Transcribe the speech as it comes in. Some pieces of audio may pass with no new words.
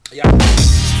Y'all.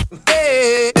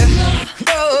 Hey,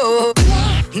 no,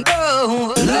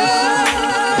 no,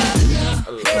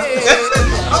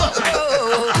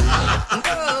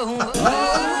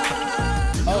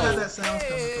 You know how that sounds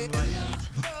coming from Lance.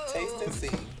 Taste and see.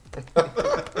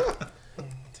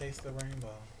 Taste the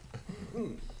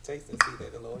rainbow. Taste and see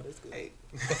that the Lord is good. Hey.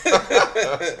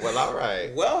 Well, all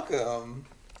right. Welcome.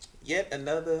 Yet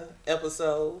another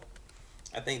episode.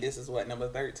 I think this is what, number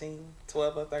 13?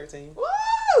 12 or 13? Woo!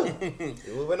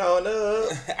 Moving on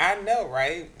up. I know,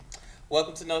 right?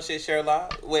 Welcome to No Shit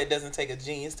Sherlock, where it doesn't take a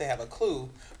genius to have a clue,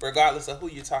 regardless of who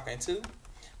you're talking to.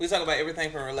 We talk about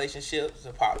everything from relationships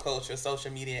to pop culture,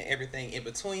 social media, and everything in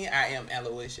between. I am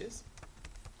Aloysius.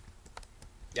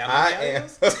 Y'all know I who am. y'all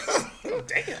is?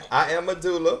 Damn. I am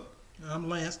Medulla. I'm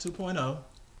Lance 2.0.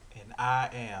 And I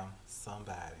am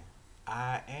somebody.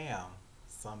 I am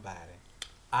somebody.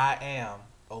 I am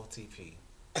OTP.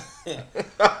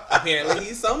 Apparently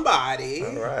he's somebody.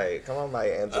 All right. Come on,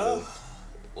 Maya Angelou.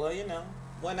 Well, you know,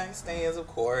 one night stands, of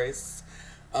course.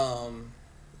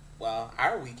 Well,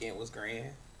 our weekend was grand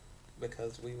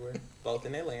because we were both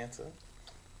in Atlanta,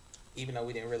 even though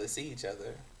we didn't really see each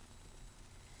other.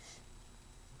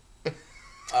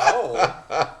 Oh,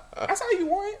 I saw you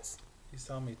once. You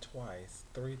saw me twice,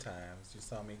 3 times. You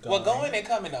saw me going. Well, going and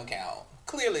coming don't count.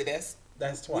 Clearly, that's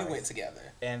twice. we went together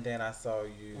And then I saw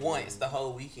you once the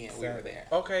whole weekend. We were there.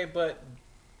 Okay, but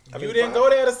I you mean, didn't go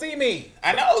there to see me.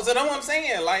 I know, so that's what I'm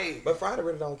saying. Like, But Friday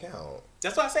really don't count.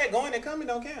 that's why I said going and coming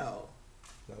don't count.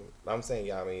 No, I'm saying,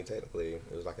 yeah, I mean, technically,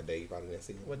 it was like a day you probably didn't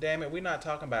see me. Well, damn it, we're not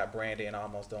talking about Brandy and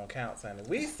almost don't count, Sonny.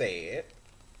 We said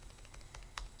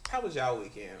How was y'all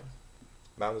weekend?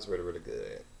 Mine was really, really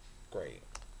good. great.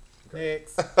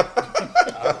 Next.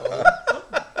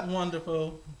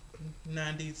 Wonderful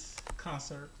 90s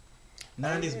concert.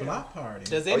 90s yeah. block party.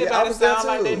 Does yeah, I anybody was there sound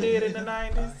like they too. did in the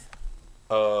 90s?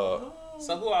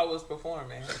 So who I was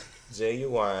performing?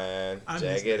 Genuine, I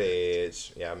missed Jagged that.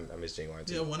 Edge. Yeah, I miss Genuine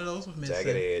too. Yeah, one of those was missing.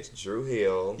 Jagged Edge, Drew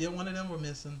Hill. Yeah, one of them were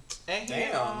missing. Ain't he,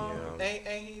 Damn. ain't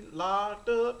he locked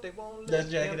up? They won't let That's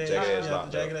Jagged him Edge. Jagged Edge Yeah,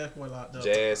 locked Jagged up. Edge boy locked up.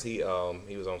 Jazz, he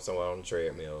was on somewhere on the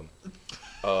treadmill.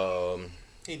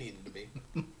 He needed to be.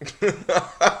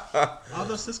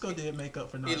 Although Cisco did make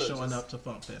up for not He looked showing just- up to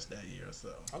Funk Fest that year, so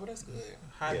Oh, that's good.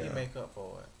 How did Yeah. he make up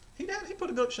for it? he put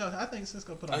a good show. I think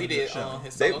Cisco put on Oh, he a good did. show.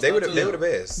 His they solo they were stuff, they too. were the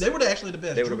best. They were actually the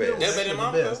best. They were the Drew Hill best. was They're better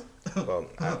actually than the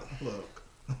best. Well,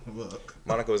 Look.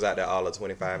 Monica was out there all of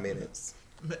 25 minutes,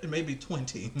 Maybe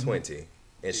 20. 20,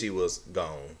 and she was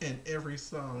gone. And every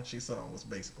song she sang was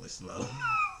basically slow.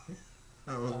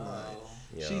 I was like, Oh.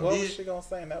 Yeah. She What did- was she gonna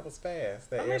sing that was fast?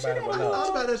 That I mean, she everybody got would a know. I thought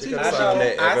about it She too. could I have know. sung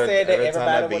that I said that every time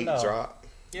everybody that would beat know. dropped.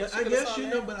 Yeah, But she I could've guess sung you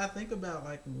that. know. But I think about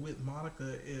like with Monica,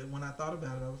 when I thought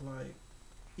about it, I was like,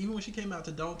 even when she came out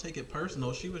to "Don't Take It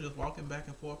Personal," she was just walking back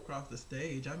and forth across the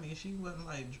stage. I mean, she wasn't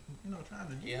like trying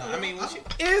to. Yeah, I mean, when she,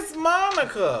 It's when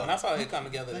Monica. I saw her come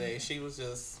together today, she was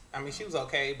just, I mean, she was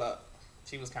okay, but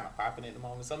she was kind of popping at the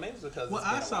moment. So maybe it's because Well, it's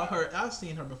been I a saw while. her. I've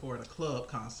seen her before at a club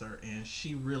concert, and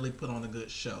she really put on a good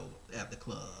show at the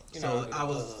club. You know, So I go to I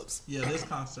was, clubs. yeah.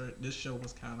 This show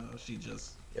was kind of. She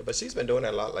just. Yeah, but she's been doing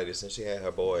that a lot lately since she had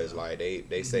her boys. Like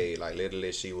they say, like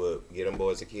literally, she would get them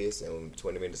boys a kiss, and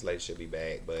 20 minutes later she'll be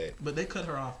back. But But they cut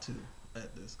her off too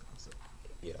at this concert.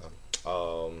 yeah,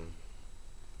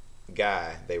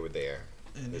 Guy, they were there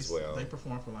And as they, well. they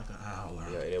performed for like an hour.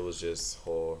 Yeah, and it was just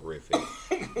horrific.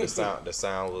 the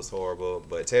sound was horrible.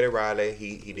 But Teddy Riley,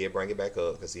 he did bring it back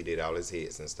up because he did all his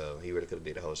hits and stuff. He really could have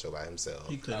did the whole show by himself.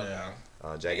 He could have.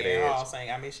 Jagged And all Edge,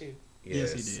 saying, I miss you.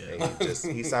 Yes, he did.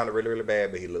 And he sounded really, really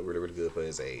bad, but he looked really, really good for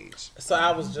his age. So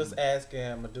I was just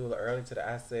asking Medulla earlier today.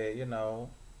 I said,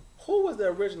 who was the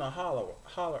original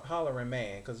hollering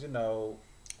man? Because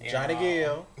Johnny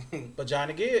Gill, but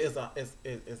Johnny Gill is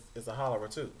a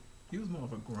hollerer too. He was more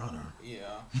of a grunter. Yeah.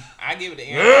 I give it to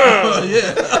Aaron.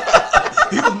 Yeah.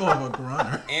 He was more of a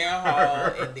grunter. Aaron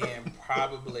Hall, and then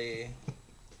probably,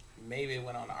 maybe it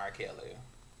went on to R. Kelly.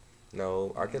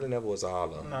 No, R. Kelly never was a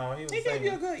holler. No, he was He gave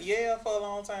you a singing. good yeah for a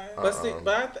long time. But see,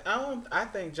 I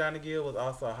think Johnny Gill was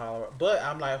also a hollerer. But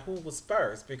I'm like, who was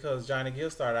first? Because Johnny Gill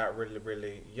started out really,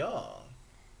 really young.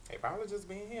 It probably just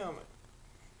being him.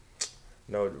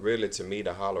 No, really, to me,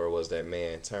 the hollerer was that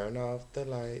man. Turn off the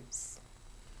lights.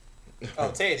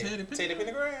 Oh, Teddy. Teddy Teddy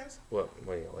Pendergrass. What?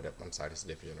 Wait, I'm sorry, this is a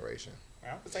different generation.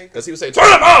 I would say Because he would say, "Turn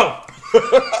them on."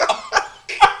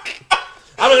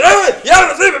 I was y'all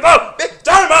don't see me, bitch.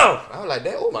 Turn them on. I was like,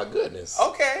 that. Oh my goodness.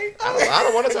 okay. I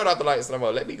don't want to turn off the lights no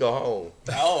more. Let me go home.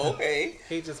 Oh, okay.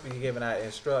 He just be giving out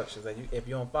instructions, and if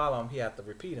you don't follow him, he have to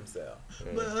repeat himself.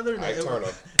 But other than I that, turn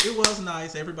up. it was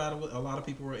nice. A lot of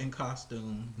people were in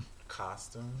costume.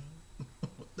 Costume.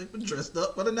 they were dressed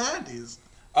up for the 90s.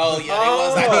 Oh yeah, they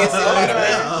was. I did see a lot of Oh.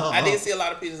 pictures. I did see a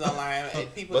lot of pictures online.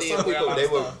 And people But did some wear a people, lot they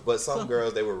of were, stuff. but some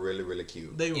girls, they were really, really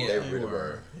cute. They were. Yeah. They They really were.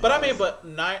 were. But I mean, but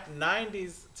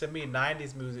 90s, to me,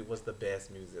 90s music was the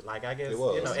best music. Like, I guess, It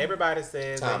was. you know, everybody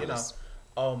says that, you know, Timeless.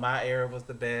 oh, my era was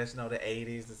the best, you know, the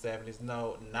 80s, the 70s.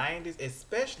 No, 90s,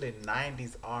 especially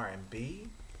 90s R&B,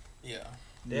 Yeah.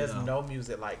 there's Yeah. no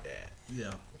music like that.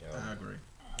 Yeah, Yeah. I agree.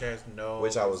 There's no.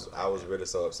 Which I was really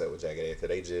so upset with Jagged Edge because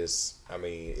they just, I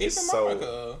mean, it's Even so.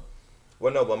 Monica.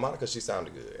 Well, no, but Monica, she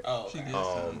sounded good. Oh, She okay. did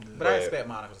sound good. But I expect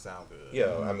Monica to sound good.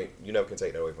 Yeah, I mean, you never can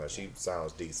take that away from her. She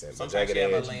sounds decent. But Sometimes Jagged she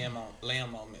have a Edge,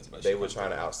 lamb moments, but they she were went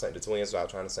trying to through it. outsing the twins. Were out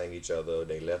trying to sing each other.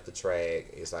 They left the track.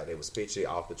 It's like they was pitchy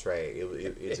off the track.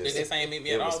 It Did just they say Meet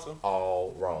Me it at was Altar?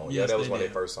 all wrong. Yeah, Yes, that was they one of did.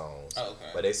 their first songs. Oh, okay.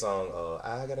 But they sung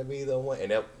 "I Gotta Be the One," and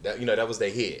that you know that was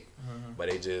their hit. Mm-hmm. But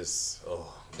they just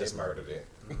murdered it.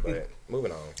 But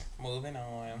moving on. Moving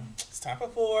on. It's time for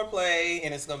foreplay,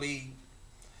 and it's gonna be,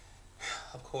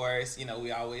 of course, you know,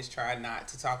 we always try not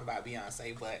to talk about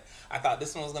Beyonce, but I thought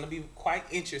this one was gonna be quite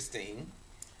interesting.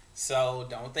 So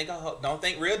don't think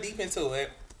real deep into it.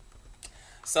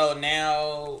 So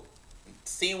now,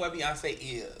 seeing where Beyonce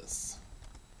is,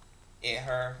 and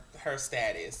her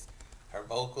status, her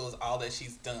vocals, all that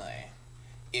she's done,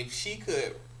 if she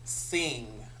could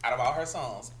sing out of all her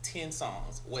songs 10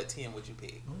 songs, what 10 would you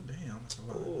pick? Oh damn, that's a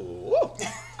lot. Ooh.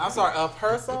 I'm sorry, of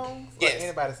her songs? Or Yes.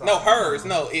 anybody's songs? No, hers.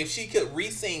 No, if she could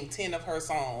re-sing 10 of her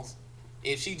songs,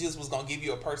 if she just was gonna give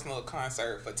you a personal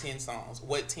concert for 10 songs,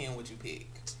 what 10 would you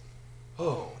pick?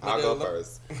 I'll go Madola.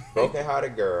 first. Broken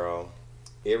Hearted Girl,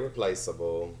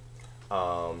 Irreplaceable,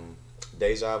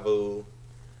 Deja Vu,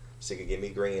 She Could Give Me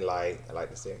Green Light. I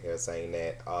like to see her saying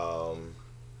that.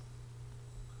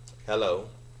 Hello.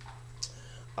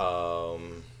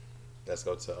 Let's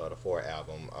go to the 4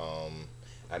 album.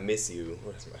 I Miss You.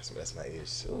 That's my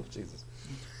ish. Oh, Jesus.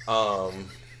 I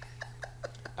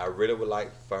really would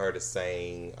like for her to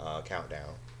sing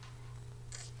Countdown.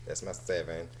 That's my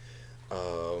 7.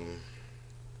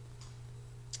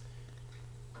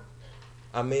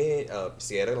 I'm in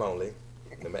Seattle Lonely,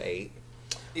 number 8.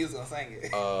 He was gonna sing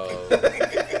it.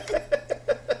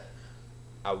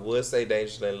 I would say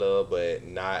Dangerously in Love, but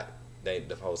not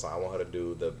the whole song. I want her to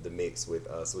do the mix with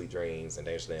Sweet Dreams and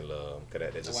Dangerously in Love. Cause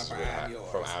that just one is from really I'm hot.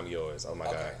 Yours. From I'm Yours. Oh my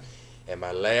Okay. God. And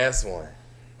my last one.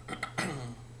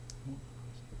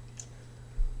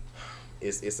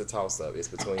 It's a toss up. It's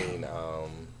between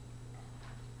Them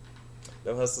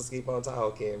Hustlers Keep on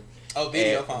Talking. Oh,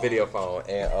 Video and Phone. Video Phone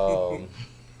and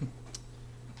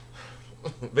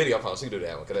Video Phone. She can do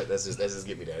that one. Cause that's just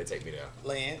get me there. They take me there.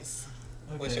 Lance,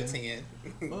 what's your 10?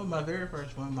 Well, my very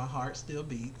first one, My Heart Still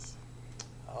Beats.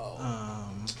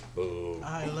 Oh, Boo.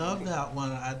 I love that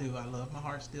one. I do. I love My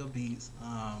Heart Still Beats.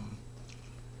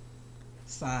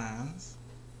 Signs.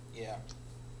 yeah.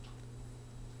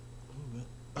 Ooh,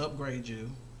 Upgrade You.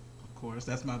 Of course,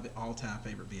 that's my all-time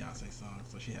favorite Beyonce song.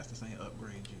 So she has to sing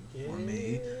Upgrade You for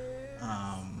me.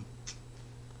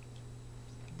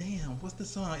 Damn, what's the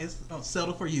song? It's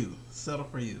Settle for You. Settle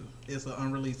for You. It's an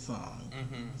unreleased song.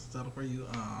 Mm-hmm. Settle for You.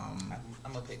 I'm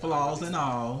gonna pick Flaws and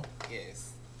All.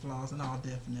 Yes. Flaws and All,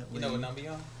 definitely. You know what number you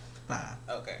on? 5.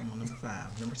 Okay. I'm on number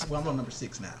 5. I'm on number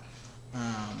 6 now.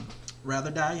 Rather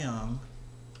Die Young.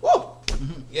 Woo!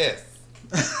 Yes.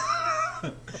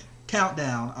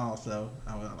 Countdown also.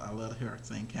 I love her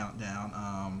sing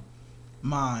Countdown.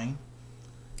 Mine.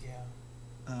 Yeah.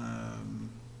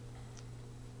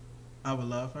 I would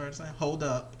love her to sing Hold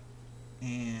Up.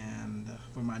 And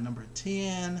for my number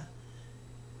 10.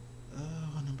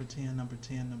 Number 10.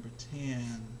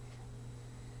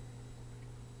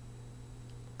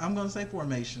 I'm going to say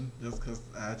Formation, just because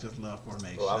I just love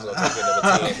Formation. Well, I was gonna take it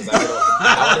number 10 because I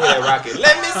want to hear that rocket.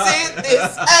 Let me sit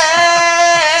this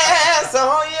ass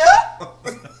on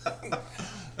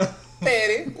you.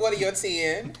 Patty, what are your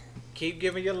 10? Keep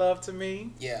Giving Your Love to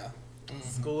Me. Yeah.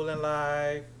 School and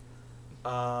Life.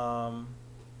 I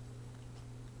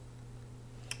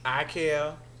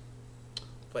Care.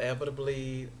 Forever to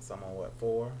Bleed. So I'm on what,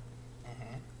 4?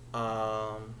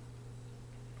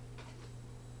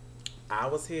 I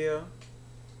Was Here.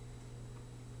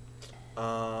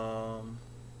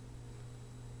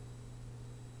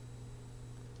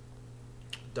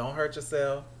 Don't Hurt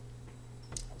Yourself.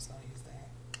 I was gonna use that.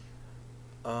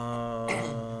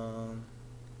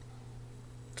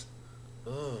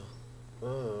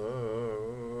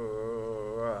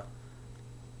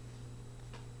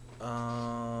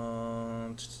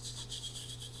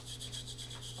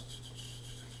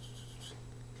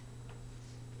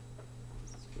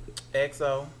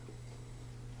 EXO.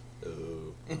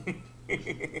 Ooh.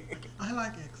 I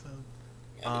like EXO.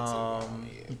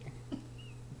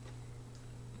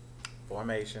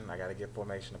 Formation. I gotta get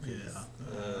Formation a piece.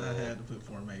 Yeah, I had to put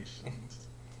Formations.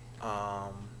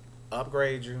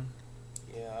 Upgrade You.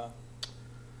 Yeah.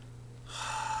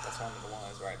 That's one of the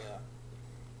ones right there.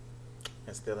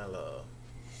 And Still in Love.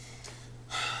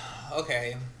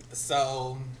 Okay,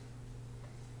 so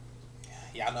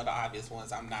y'all know the obvious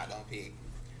ones I'm not gonna pick.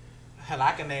 Hell,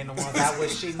 I can name the ones I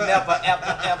wish she never,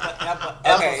 ever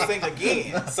Okay. sing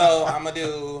again. So I'm gonna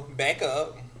do Back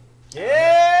Up.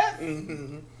 Yeah.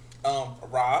 Mm-hmm.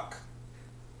 Rock.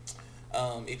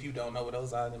 If you don't know what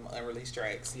those are, them unreleased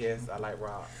tracks. Yes, I like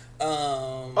rock.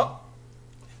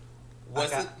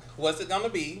 What's it gonna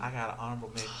be? I got an honorable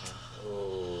mention.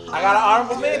 Oh. I got an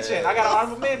honorable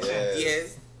mention. Yes.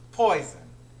 Yes, Poison.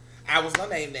 I was gonna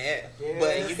name that, Yes.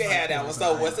 but you can have that one.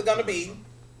 So what's it gonna be?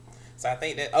 So I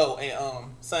think that. Oh,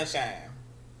 and Sunshine.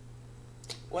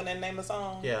 Wasn't that the name of the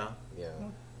song? Yeah.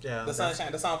 Yeah. The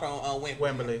Sunshine, the song from Wembley.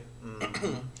 Wembley.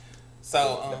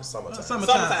 So Summertime.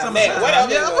 Summertime. Man,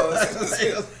 whatever it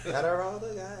was. That are all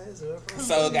the guys who are from.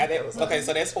 So got that. Okay,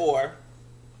 so that's 4.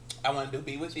 I want to do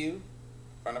Be With You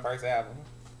from the first album.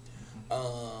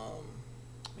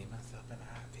 Me, Myself, and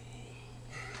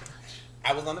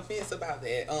I was on the fence about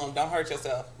that. Don't Hurt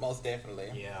Yourself, most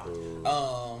definitely. Yeah.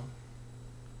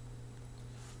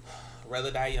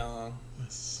 Rather Die Young.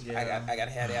 Yeah. I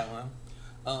gotta have that one.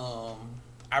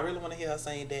 I really want to hear her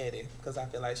sing Daddy because I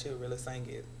feel like she'll really sing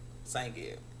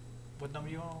it. What number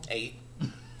you on? 8.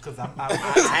 Because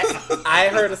I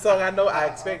heard a song I know I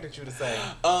expected you to say.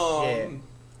 I'm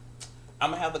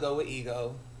gonna have to go with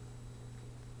Ego.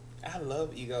 I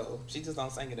love Ego. She just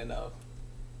don't sing it enough.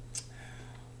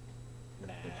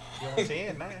 Nah. You on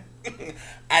 10, man.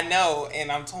 I know,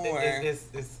 and I'm torn.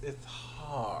 It's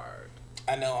hard.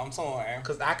 I know, I'm torn.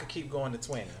 Because I could keep going to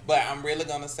 20. But I'm really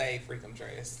gonna say Freakum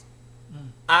Dress.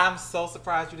 I'm so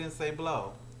surprised you didn't say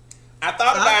Blow. I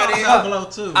thought about it. Blow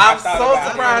too. I'm thought so about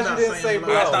it. surprised you I didn't thought say about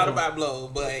Blow. I thought about Blow,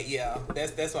 but yeah,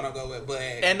 that's what I'll go with. But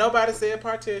And nobody said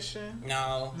Partition.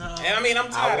 No. and I mean, I'm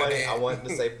tired of that. I wanted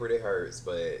to say Pretty Hurts,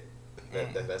 but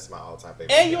that's my all-time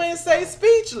favorite. And you ain't say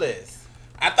Speechless.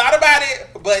 I thought about it,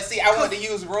 but see, I wanted to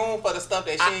use Room for the stuff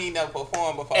that she ain't never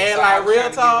performed before. And so I like was real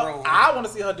trying to get talk, Room. I want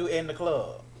to see her do In the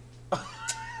Club.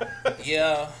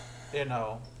 Yeah. You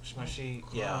know, when she,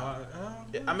 yeah.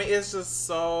 Yeah. I mean, it's just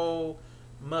so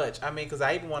much. I mean, because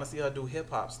I even want to see her do Hip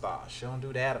Hop Star. She don't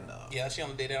do that enough. Yeah, she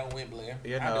only did that on Wembley.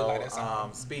 You I do know, like that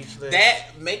song. Speechless.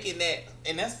 Making that,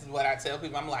 and that's what I tell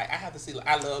people. I'm like, I have to see.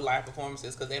 I love live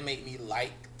performances because they make me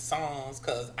like songs.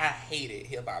 Because I hated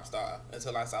Hip Hop Star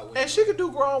until I saw Wembley. And she could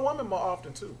do Grown Woman more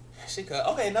often too. She could.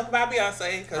 Okay, enough about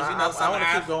Beyonce because you know I some wanna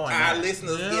of keep going our now.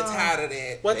 listeners get tired of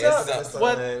that. What's Yes, up? that's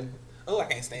What? something. Oh, I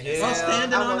can't stand it. Yeah. I'm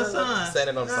standing on the sun.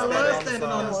 Standing on the sun. Standing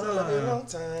on the sun. Long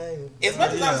time. As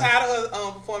much as Yeah. I'm tired of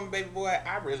her performing Baby Boy,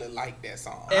 I really like that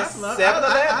song. And I love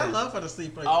 7-Eleven. her to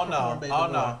see. Oh no! Oh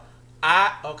no!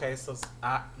 Okay, so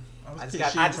I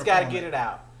just gotta get it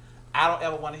out. I don't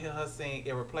ever want to hear her sing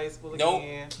Irreplaceable Nope.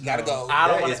 again. Gotta go. I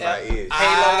don't That want is to. my ish.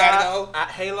 Halo gotta go.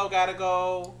 Halo gotta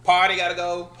go. Party gotta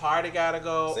go. Party gotta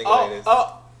go. Single ladies.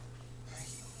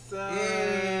 Son.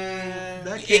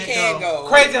 That It can't go.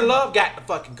 Crazy in Love got to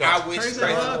fucking go. I wish Crazy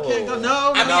Crazy. Love can't go.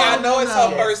 No, I mean, I know it's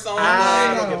her first song,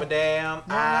 I but don't give a damn.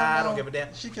 I don't give a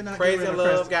damn. She cannot Crazy get rid in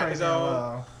of Love got to Crazy in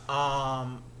go.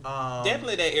 Love.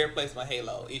 definitely that Irreplaceable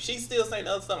Halo. If she still sing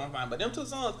the other stuff, I'm fine. But them 2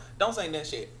 songs, don't sing that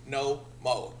shit no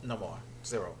more. No more.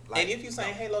 Zero. And if you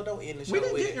sing Halo, don't end the show We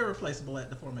didn't with get it. Irreplaceable at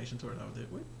the Formation tour, though,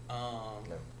 did we?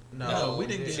 No, we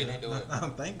didn't she get didn't do it.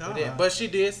 Thank God. We did. But she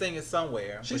did sing it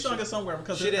somewhere. She But sung it somewhere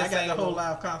because she didn't I got sing the it whole on-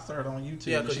 live concert on YouTube.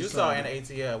 Yeah, because She you saw sung it in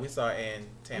ATL. We saw it in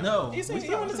Tampa. No, He said he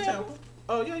saw went it to in Tampa.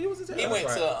 Oh, yeah, you was in Tampa. He went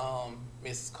That's right. to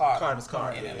Miss Carter, Carter's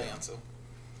Carter, in yeah. Atlanta.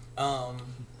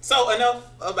 So enough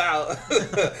about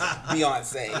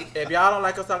Beyonce. If y'all don't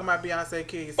like us talking about Beyonce,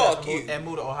 kill yourself Fuck you. and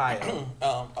move to Ohio.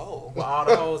 Oh. Where all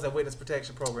the hoes that witness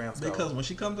protection programs go. because when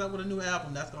she comes out with a new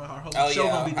album, that's gonna our whole Oh, show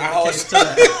yeah. gonna be Our whole dedicated to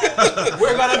that.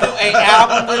 We're going to do an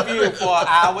album review for an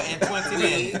hour and 20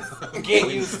 minutes. Get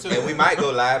used to And we it. might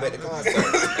go live at the concert.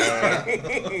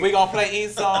 We're going to play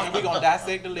each song and we're going to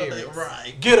dissect the lyrics.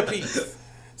 Right. Get a piece.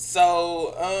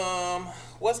 So,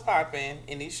 what's popping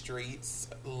in these streets,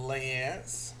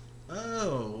 Lance?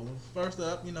 Oh, first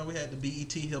up, we had the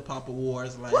BET Hip Hop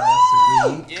Awards last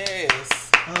week.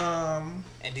 Yes. Um,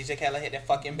 And DJ Khaled had that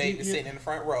fucking baby Yeah. sitting in the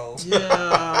front row.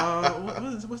 yeah.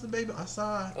 What's the baby?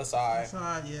 Asad. Aside.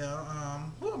 Asad, yeah.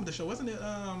 Who opened the show? Wasn't it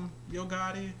Yo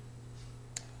Gotti?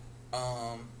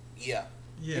 Yeah.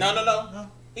 Yeah. No.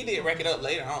 He did Wreck It Up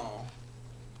later on.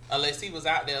 Unless he was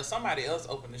out there, somebody else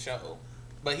opened the show.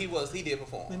 But he did They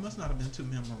perform. must not have been too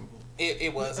memorable.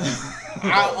 It wasn't.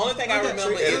 Only thing I remember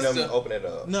Trick is them the, open it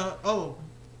up. No,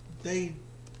 they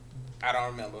I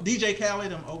don't remember. DJ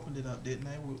Khaled them opened it up, didn't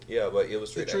they? Yeah, but it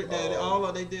was The Trick Trick Daddy, all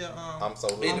of they did. I'm so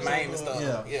In the hood. Miami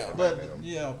stuff.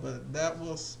 Yeah. But that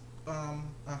was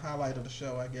a highlight of the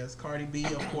show, I guess. Cardi B,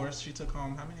 of course, she took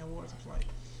home how many awards? It was like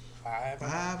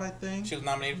 5, I think. She was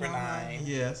nominated for 9.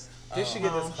 Yes. Did she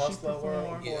get this She Hustler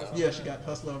Award? Yeah. Yeah, she got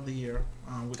Hustler of the Year.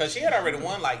 Because she had already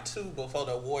won like 2 before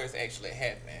the awards actually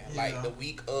happened. Yeah. Like the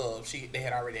week of, they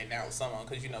had already announced someone.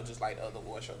 Because just like the other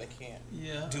award show, they can't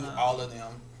do all of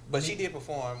them. But she did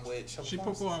perform with. She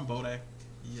performed Bodak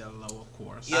Yellow, of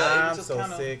course. Yeah, it was I'm just so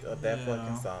kinda- sick of that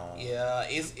fucking song. Yeah,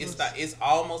 it's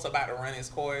almost about to run its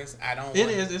course. I don't. It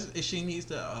want- is. She needs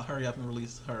to hurry up and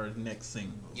release her next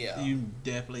single. Yeah. You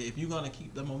definitely, if you're gonna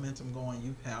keep the momentum going,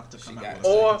 you have to come She out got with a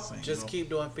Or second just single. keep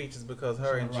doing features because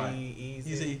her and Right. G-Eazy.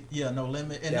 Easy. Yeah, no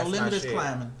limit, and That's no my limit is shit.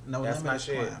 climbing. No That's limit my is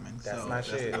shit. climbing. That's so my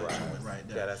shit. the joint right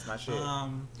there. Yeah, that's my shit.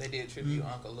 They did tribute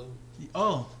Uncle Luke.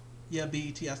 Oh, yeah,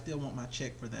 BET. I still want my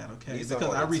check for that. Okay, He's because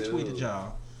on I it, retweeted too.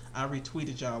 y'all. I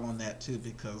retweeted y'all on that too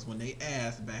because when they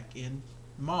asked back in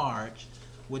March,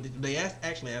 they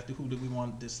actually asked who did we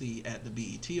want to see at the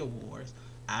BET Awards.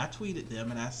 I tweeted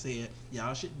them and I said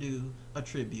y'all should do a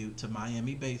tribute to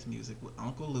Miami bass music with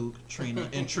Uncle Luke, Trina,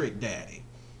 and Trick Daddy.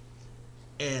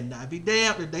 And I'd be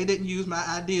damned if they didn't use my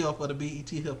idea for the BET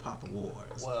Hip Hop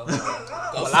Awards. Well,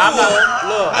 I'm not,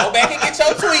 look, go back and get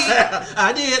your tweet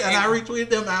I did, and I retweeted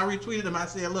them. I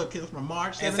said, look, it's from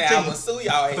March and say I'm gonna 17th. sue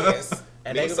y'all ass.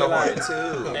 and Me they could so be like, hard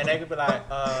too. and they could be like,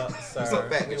 sir, so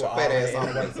fat, we get were your fat ass already in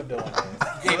on. the works of doing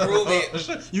this. Can't prove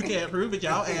it. You can't prove it.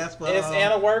 Y'all asked for It's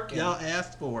Anna working. Y'all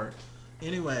asked for it.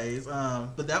 Anyways,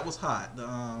 but that was hot. The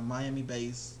Miami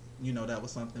bass, that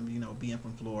was something, being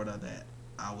from Florida that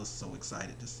I was so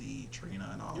excited to see Trina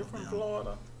and all You're of from them.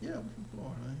 Florida. Yeah, we're from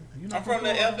Florida. You're not I'm from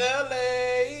the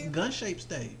Florida? FLA. Gun-shaped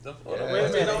state. The Yeah. Wait a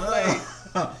minute. Don't play.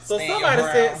 So Stand your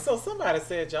somebody ground.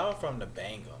 said y'all from the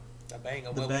Bangor. The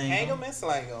banger. The Well, we banger. hang 'em and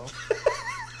slang 'em.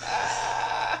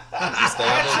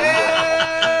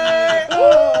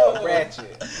 Oh,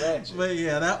 ratchet. But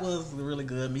yeah, that was really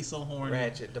good. Me so horny.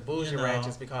 Ratchet. The bougie You know.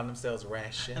 ratchets be calling themselves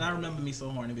ration. And I remember me so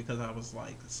horny because I was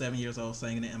like 7 years old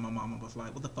singing it, and my mama was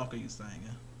like, "What the fuck are you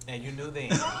singing?" And you knew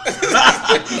then. And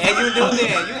you knew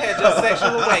then. You had your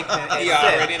sexual awakening. at He 7.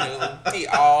 already knew. He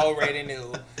already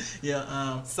knew.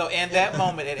 Yeah. So in that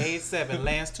moment at age 7,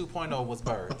 Lance 2.0 was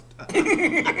birthed.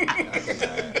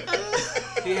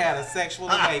 He had a sexual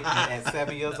awakening at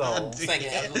 7 years old. Singing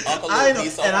Uncle I Luke know, be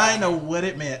so and I horny. didn't know what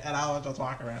it meant, and I was just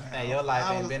walking around the house. Hey, your life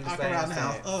I ain't was been the walking same around the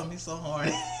house. since. Oh, me so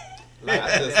horny. Like,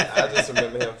 I just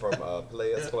remember him from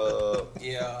Players Club.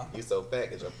 Yeah. You so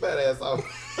fat, get your fat ass off.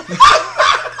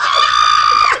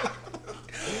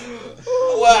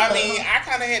 Well, I mean, I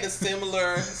kind of had a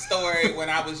similar story when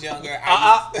I was younger.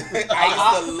 I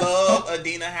used to love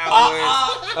Adina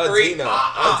Howard's. Adina.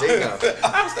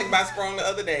 I was thinking about Sprung the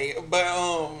other day, but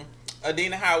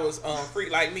Adina Howard's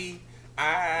 "Freak Like Me."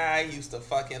 I used to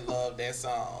fucking love that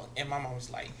song, and my mom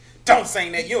was like, "Don't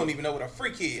sing that. You don't even know what a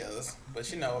freak is." But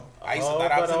I used to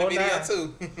thought I was in the video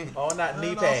too. Oh, not knee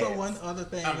And pads. also, one other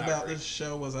thing I'm not about free. this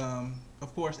show was,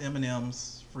 of course,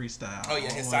 Eminem's freestyle. Oh,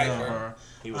 yeah, his or cypher. whatever.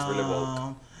 He was really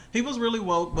woke. He was really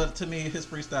woke, but to me, his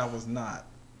freestyle was not.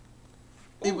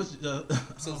 It was.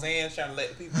 Suzanne's trying to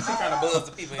let people. She's trying to buzz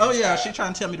the people. Oh yeah, inside. she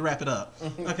trying to tell me to wrap it up.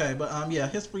 Okay, but yeah,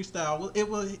 his freestyle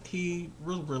he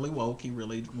was really woke. He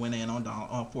really went in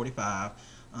on 45.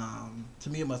 To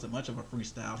me, it wasn't much of a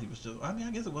freestyle. He was just, I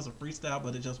guess it was a freestyle,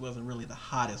 but it just wasn't really the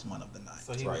hottest one of the night.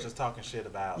 So he Right. was just talking shit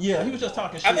about. Yeah, he was just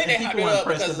talking shit. I think they and hyped people it were up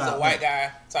because impressed it's a about white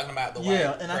that. guy talking about the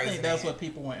Yeah, white and I think that's president. what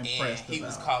people were And impressed he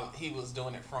was about. he was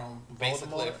doing it from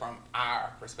basically Voldemort? from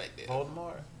our perspective.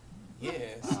 Voldemort.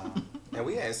 Yes. And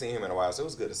we hadn't seen him in a while, so it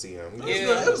was good to see him. It was Yeah.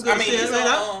 good. It was good I to mean, see him, he's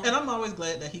on, and I'm always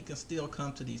glad that he can still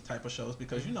come to these type of shows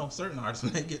because certain artists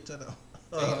when they get to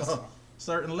the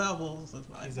certain levels, it's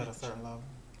like He's at a certain level.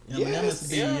 Eminem is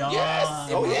Yes. beyond. Yes.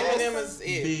 Oh, Eminem yes. is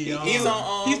it. Beyond. He's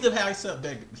on.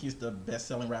 He's the best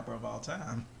selling rapper of all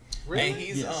time. And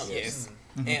he's Yes. yes.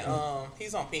 And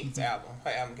he's on Pink's album.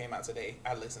 Her album came out today.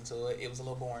 I listened to it. It was a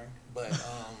little boring, but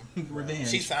Revenge.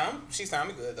 she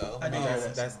sounded good though. I did hear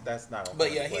that. That's not. a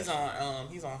But yeah, funny he's question.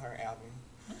 he's on her album.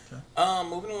 Okay.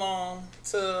 Moving along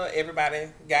to everybody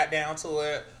got down to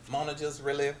it. Mona just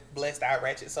really blessed our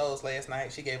Ratchet Souls last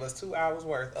night. She gave us 2 hours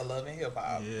worth of love and hip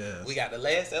hop. Yes. We got the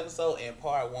last episode and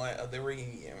part 1 of the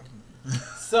reunion.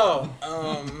 So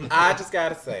Um, I just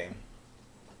gotta say,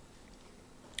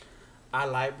 I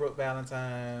like Brooke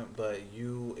Valentine, but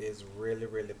you is really,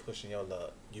 really pushing your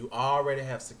luck. You already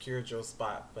have secured your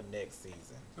spot for next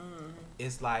season. Mm-hmm.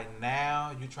 It's like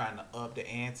now you're trying to up the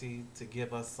ante to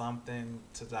give us something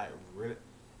to like really,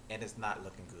 and it's not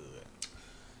looking good.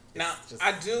 Now, It's just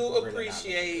I do really not looking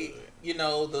appreciate, good. you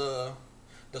know, the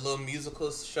little musical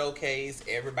showcase.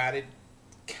 Everybody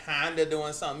kind of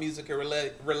doing something musical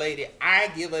related. I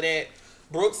give her that.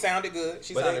 Brooke sounded good.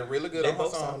 She But sounded really good They on her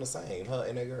both song. sound the same. Her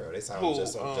and that girl. They sound Who?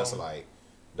 just like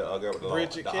the girl with the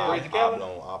Bridget long, Kelly. the Bridget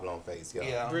Kelly? oblong face. Yeah.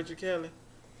 Yeah. Bridget Kelly.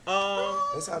 They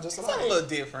sound just It alike. sound a little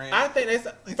different. I think It's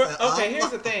okay. an Here's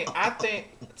the thing.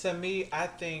 I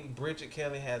think Bridget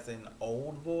Kelly has an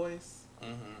old voice.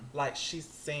 Mm-hmm. Like she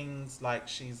sings like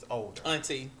she's older.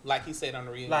 Auntie, like he said on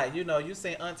the reunion. Like you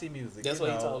sing auntie music. That's you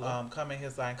what he know, told her. Come in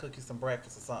here so I can cook you some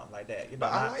breakfast or something like that. You know,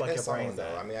 But I not like fuck that your song brains though.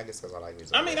 out. I mean, I guess because I like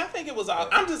music. I mean, I think it was all.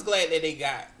 I'm just glad that they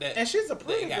got that. And she's a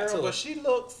pretty They got to girl, it. but she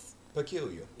looks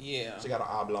peculiar. Yeah. She got an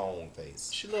oblong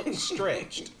face.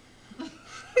 stretched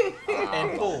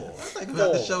and full. Think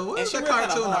about the show. What's she the real kinda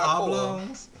cartoon, The hardcore.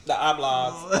 Oblongs? The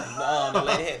oblongs. The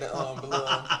lady had the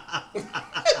little.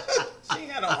 She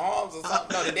had no arms or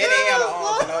something. No, the daddy had no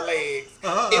arms and no legs.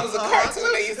 It was a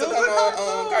cartoon. They used to come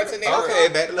on Cartoon Network. Okay,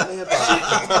 back to Love Hip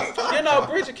Hop. You know,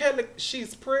 Bridget Kelly,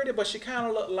 she's pretty, but she kind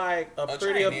of look like a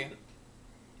prettier. trainee.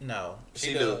 No,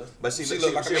 She does. do, but she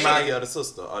look like a reminds man. you of the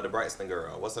sister or the Braxton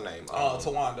girl. What's her name?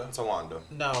 Tawanda. Tawanda.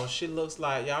 no, she looks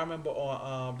like y'all remember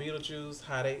on Beetlejuice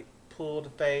how they pulled the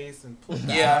face and pulled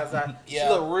the Yeah. eyes out. Yeah. She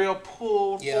look real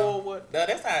pulled Yeah. forward. No,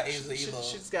 that's how easily She, you look.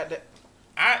 she's got that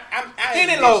I Penny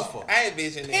envision- loafer. I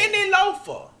envision it. penny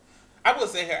loafer. I would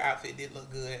say her outfit did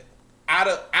look good. Out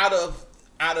of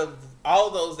all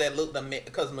those that looked a mess,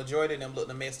 because majority of them looked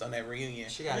a mess on that reunion.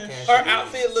 She got cash. Her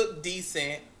outfit looked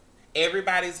decent.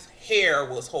 Everybody's hair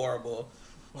was horrible.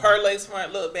 Her lace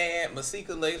front looked bad.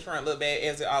 Masika's lace front looked bad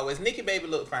as it always. Nikki Baby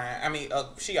looked fine. I mean,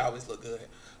 she always looked good.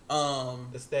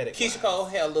 Aesthetic. Keisha Cole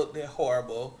hair looked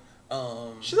horrible.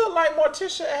 She looked like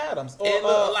Morticia Adams. Or, it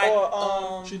looked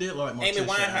like She did like Amy Morticia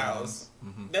Winehouse. Adams.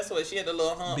 That's what she had, the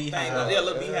little hump Beehive. thing. Yeah, a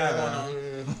little beehive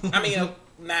going on. I mean,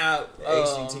 now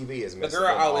HGTV is the messing girl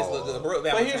up always all looked good. of- Brooke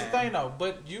But Valentine. here's the thing though.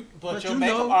 But your you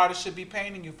makeup know- artist should be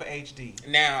painting you for HD.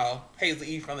 Now Hazel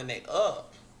E from the neck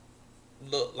up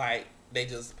looked like they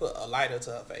just put a lighter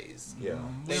to her face. Yeah.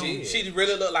 She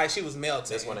really looked like she was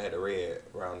melting. This one had the red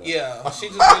around. Yeah, she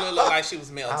just really looked like she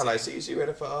was melting. I was like, she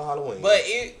ready for Halloween. But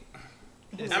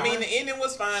I mean, the ending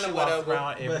was fine She or walks whatever.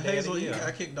 around every But day of Hazel, the you year.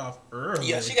 got kicked off early.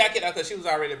 Yeah, she got kicked out because she was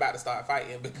already about to start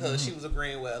fighting because she was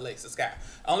agreeing with Alexa Scott.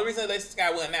 Only reason Alexa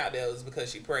Scott wasn't out there was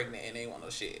because she pregnant and they ain't want no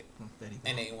shit.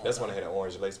 And they ain't want that's no. when I had an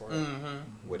orange lace one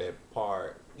with that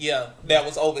part. Yeah, that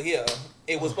was over here.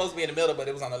 It was supposed to be in the middle, but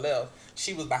it was on the left.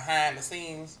 She was behind the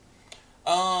scenes.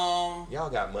 Y'all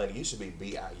got money. You should be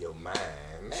beat out your mind,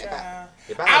 man. Child.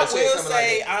 If I I had a check will coming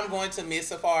say like that, I'm going to miss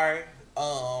Safari. I'm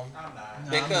not. No, I'm not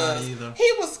Because either.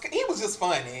 he was just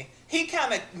funny. He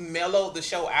kind of mellowed the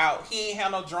show out. He ain't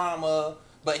have no drama,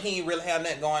 but he ain't really have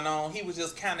nothing going on. He was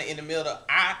just kind of in the middle.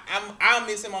 I'll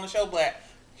miss him on the show, but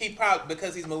he probably,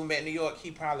 because he's moving back to New York,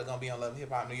 he probably gonna be on Love and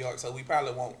Hip Hop New York, so we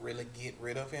probably won't really get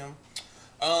rid of him.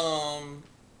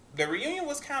 The reunion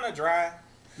was kind of dry.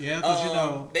 Yeah, because you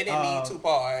know, they didn't need two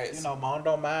parts. You know, Mom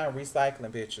don't mind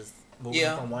recycling bitches. Moving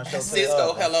Yeah, from one show to the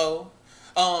Cisco, other. hello.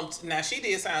 Now she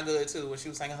did sound good too when she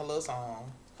was singing her little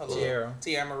song. Her little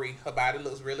Tierra Marie. Her body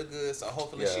looks really good, so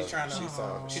hopefully yeah, she's trying to she get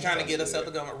sounded herself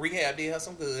good. together. Rehab did her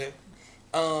some good.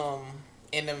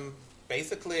 And then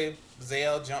basically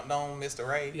Zell jumped on Mr.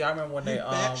 Ray. Yeah, I remember when he they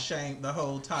back shamed the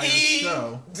whole entire He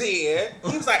show. did.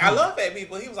 He was like, I love fat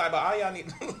people. He was like, but all y'all need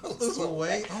to lose Lose some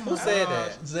weight. Oh Who my said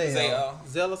gosh. that? Zell.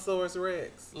 Zell Zelosaurus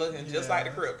Rex. looking just like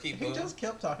the Crypt Keeper. He just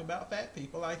kept talking about fat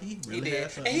people like he He really did. had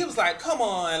And something. he was like, come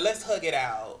on, let's hug it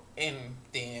out. And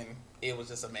then it was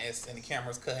just a mess, and the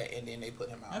cameras cut, and then they put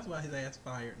him out. That's why his ass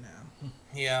fired now.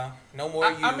 Yeah, no more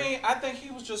you. I mean, I think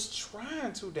he was just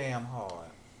trying too damn hard.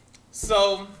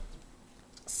 So,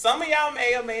 some of y'all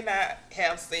may or may not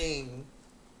have seen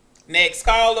Next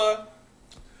Caller,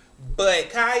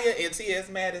 but Kaya and T.S.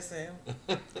 Madison,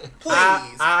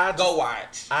 please I go just-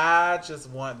 watch. I just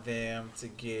want them to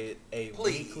get a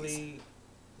Please. weekly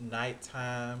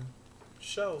nighttime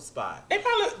show spot. They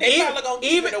probably gonna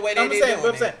keep it the way they did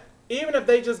doing it. Even if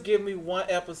they just give me one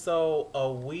episode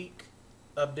a week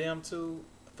of them two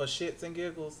for shits and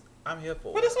giggles, I'm here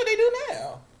for But it. that's what they do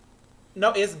now.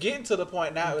 No, it's getting to the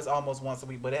point now. It's almost once a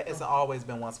week, but it's always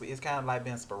been once a week. It's kind of like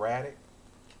been sporadic,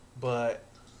 but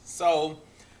So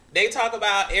they talk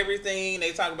about everything.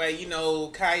 They talk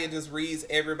about, Kaya just reads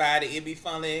everybody. It'd be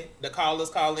funny. The callers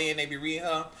call in, they be reading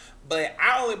her. But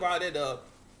I only brought it up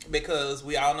because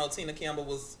we all know Tina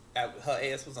Campbell her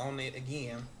ass was on it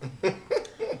again.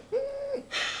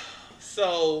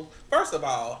 So, first of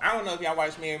all, I don't know if y'all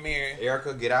watch Mary.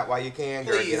 Erica, get out while you can.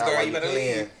 Girl, Please, get out girl, while you you better can.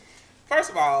 leave. First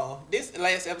of all, this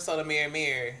last episode of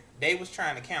Mary, they was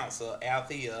trying to counsel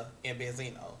Althea and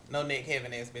Benzino. No neck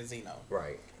having ass Benzino.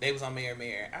 Right. They was on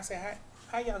Mary. I said,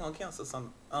 how y'all gonna counsel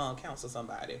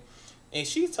somebody? And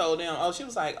she told them, she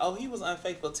was like, he was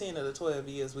unfaithful 10 of the 12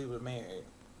 years we were married.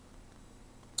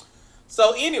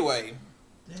 So anyway.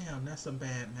 Damn, that's some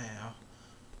bad math.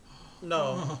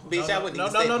 No, Bitch, I wouldn't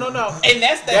even say no. And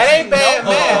That ain't bad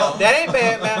math. That ain't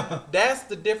bad math. That's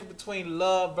the difference between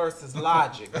love versus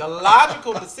logic. The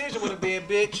logical decision would have been,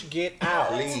 bitch, get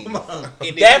out. Leave.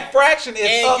 That fraction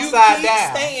is upside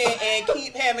down. Staying and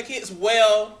keep having kids.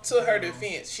 Well, to her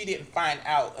defense, she didn't find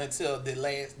out until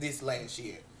this last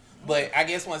year. But I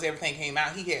guess once everything came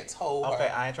out, he had told her. Okay,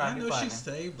 I ain't trying I to be know funny. she's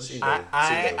saved, but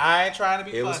I ain't trying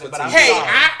to be It was funny, for but I'm TV. Hey, sorry.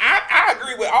 I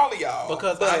agree with all of y'all.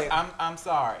 Because but I'm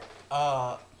sorry.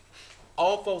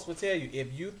 Old folks will tell you,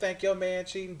 if you think your man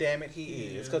cheating, damn it, he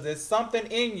is. Because there's something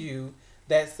in you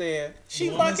that said, she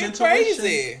Woman's fucking intuition.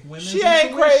 crazy. Women's she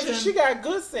ain't crazy, intuition. she got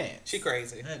good sense. She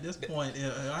crazy. At this point, I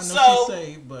know So- she's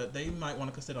saved, but they might want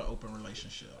to consider an open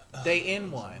relationship. They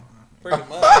in one. Pretty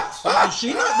much.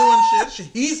 She's not doing shit.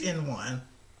 He's in one.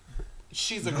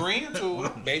 She's agreeing to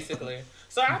it. Basically.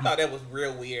 So I thought that was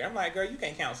real weird. I'm like, girl, you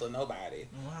can't counsel nobody.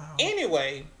 Wow.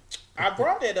 Anyway, I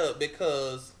brought that up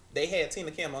because they had Tina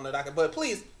Campbell on the docket. But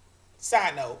please,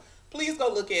 side note, please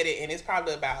go look at it. And it's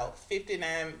probably about 50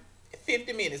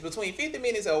 minutes. Between 50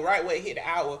 minutes or right where it hit the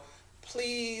hour.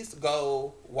 Please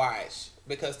go watch.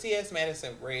 Because T.S.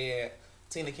 Madison read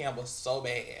Tina Campbell so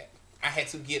bad. I had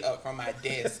to get up from my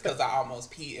desk because I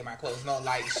almost peed in my clothes. No,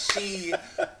 like, she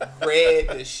read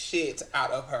the shit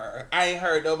out of her. I ain't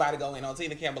heard nobody go in on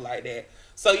Tina Campbell like that.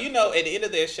 So, at the end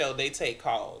of their show, they take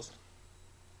calls.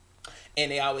 And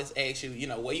they always ask you,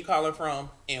 where you calling from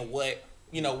and what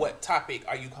topic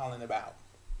are you calling about?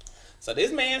 So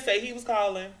this man said he was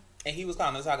calling, and he was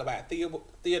calling to talk about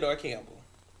Theodore Campbell.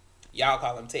 Y'all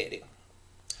call him Teddy.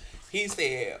 He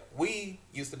said, we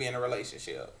used to be in a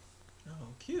relationship. Oh,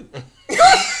 cute.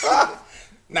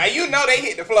 Now, they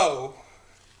hit the flow.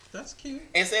 That's cute.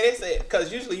 And so they said,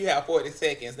 because usually you have 40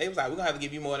 seconds. They was like, we're going to have to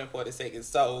give you more than 40 seconds.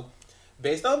 So,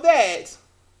 based on that,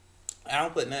 I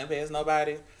don't put nothing past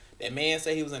nobody. That man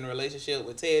said he was in a relationship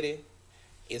with Teddy.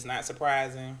 It's not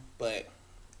surprising, but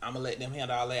I'm going to let them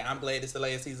handle all that. I'm glad it's the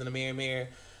last season of Mary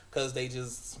because they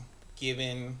just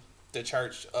giving the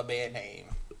church a bad name.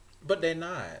 But they're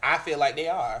not. I feel like they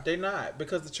are. They're not.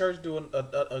 Because the church doing a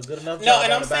good enough job. No,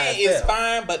 and I'm on it by saying it's itself.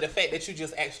 fine, but the fact that you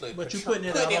just actually But you putting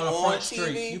it out on a front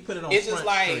street. You put it on it's just front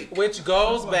like street. Which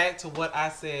goes back to what I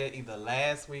said either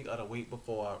last week or the week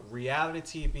before. Reality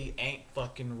TV ain't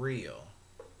fucking real.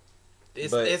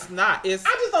 It's not. It's I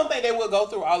just don't think they would go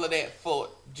through all of that for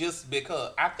just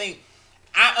because. I think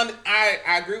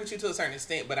I agree with you to a certain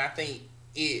extent, but I think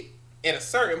it at a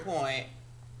certain point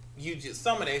you just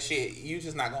some of that shit you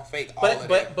just not gonna fake all of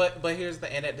that. But here's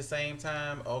the and at the same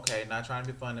time, okay, not trying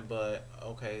to be funny, but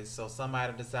okay, so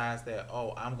somebody decides that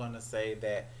I'm gonna say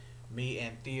that me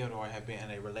and Theodore have been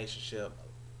in a relationship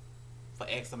for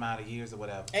X amount of years or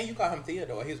whatever. And you call him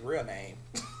Theodore, his real name.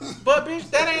 But bitch,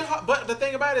 that ain't hard. But the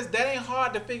thing about it is that ain't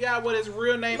hard to figure out what his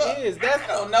real name Look, is. I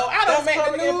don't know. I don't that's make the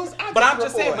public news. But I'm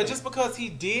just saying. report But it. just because he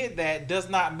did that does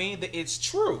not mean that it's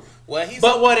true. Well, he's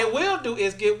But what it will do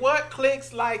is get what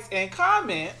clicks, likes, and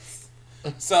comments.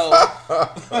 so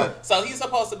he's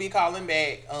supposed to be calling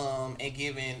back and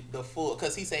giving the full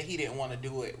because he said he didn't want to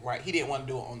do it right. He didn't want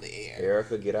to do it on the air.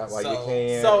 Erica, get out while So- you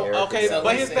can. So Erica, okay, get out so but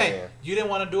while here's you the thing: can. you didn't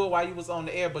want to do it while you was on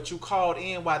the air, but you called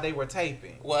in while they were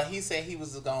taping. Well, he said he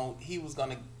was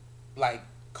gonna like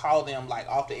call them like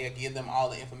off the air, give them all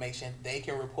the information. They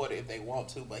can report it if they want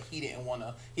to, but he didn't want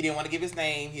to give his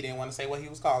name. He didn't want to say where he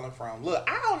was calling from. Look,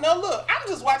 I don't know. Look, I'm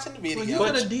just watching the video. Well, you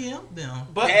But- could have DM'd them.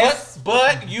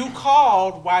 But you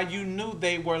called while you knew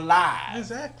they were live.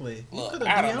 Exactly. You Look, could I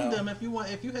have don't DM'd know. them if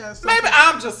you had something. Maybe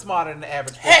I'm just smarter than the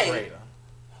average fifth Hey. grader.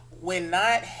 When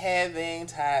not having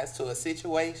ties to a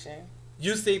situation,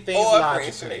 You see things Or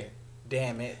logically. pressure.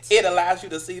 Damn it. it allows you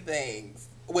to see things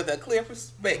with a clear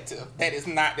perspective that is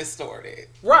not distorted.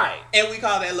 Right. And we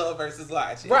call that love versus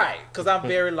logic. Right. Because I'm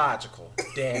very logical.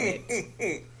 Damn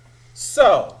it.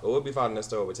 So, But we'll be following that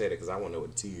story with Teddy because I want to know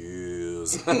what the tea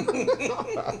is.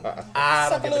 I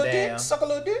don't Suck a give little a dick, damn. suck a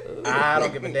little dick. I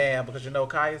don't give a damn because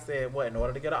Kaya said, what, in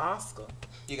order to get an Oscar?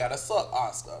 You gotta suck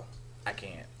Oscar. I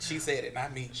can't. She said it,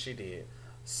 not me. She did.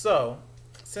 So,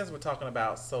 since we're talking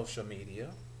about social media,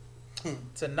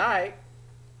 tonight,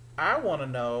 I want to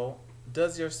know,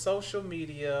 does your social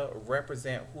media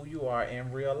represent who you are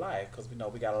in real life? Because we know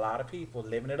we got a lot of people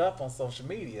living it up on social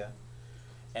media,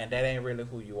 and that ain't really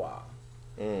who you are.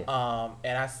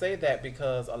 And I say that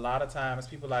because a lot of times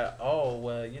people like, oh,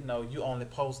 well, you know, you only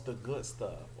post the good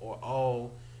stuff, or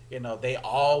oh, you know, they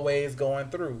always going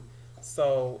through.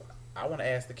 So I want to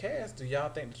ask the cast, do y'all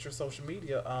think that your social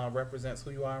media represents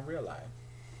who you are in real life?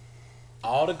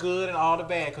 All the good and all the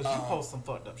bad, because you post some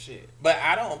fucked up shit. But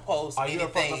I don't post Are you a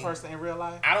anything. fucked up person in real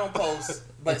life? I don't post,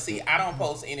 but see, I don't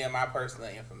post any of my personal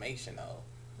information though.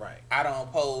 Right. I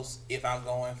don't post if I'm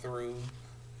going through,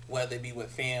 whether it be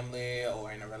with family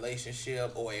or in a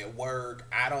relationship or at work.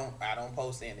 I don't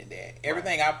post any of that.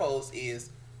 Everything I post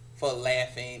is for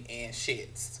laughing and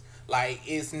shits. Like,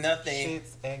 it's nothing.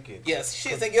 Shits and giggles. Yes,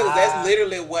 shits and giggles. That's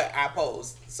literally what I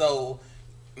post. So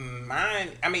mine,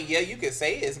 I mean, yeah, you could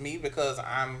say it's me because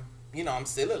I'm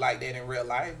silly like that in real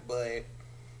life, but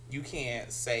you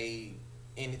can't say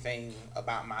anything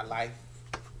about my life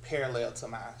parallel to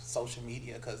my social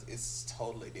media because it's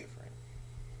totally different.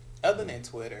 Other than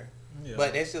Twitter,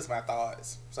 but that's just my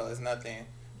thoughts. So it's nothing.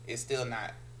 It's still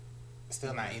not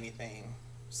anything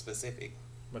specific.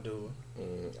 Medulla.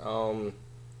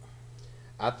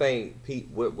 I think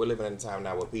we're living in a time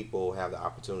now where people have the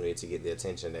opportunity to get the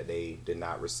attention that they did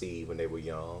not receive when they were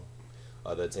young,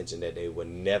 or the attention that they would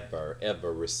never,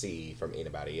 ever receive from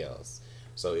anybody else.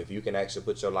 So if you can actually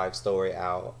put your life story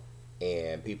out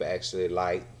and people actually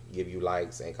give you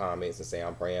likes and comments and say,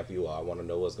 I'm praying for you, or I want to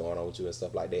know what's going on with you and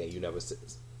stuff like that, and you never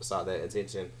saw that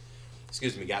attention,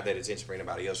 got that attention from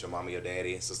anybody else, your mama, your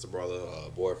daddy, sister, brother,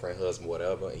 boyfriend, husband,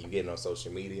 whatever, and you getting on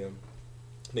social media,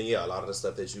 then yeah, a lot of the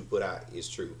stuff that you put out is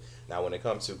true. Now, when it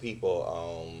comes to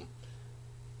people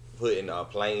putting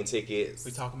plane tickets,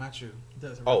 We talking about you.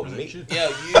 Oh, me? You. Yeah,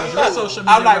 Your social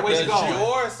media I'm like, where you represents going?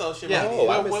 your social Yeah. media. oh,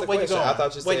 I Where- missed the where you question. going? I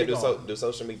thought you Where said you going? do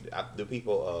social media, do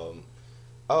people,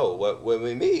 with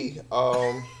me,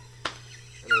 I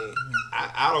mean,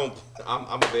 I don't,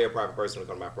 I'm a very private person when it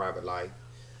comes to my private life.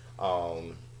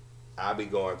 I be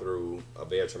going through a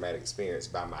very traumatic experience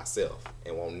by myself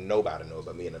and won't nobody know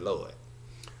but me and the Lord.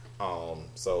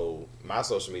 So my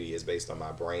social media is based on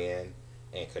my brand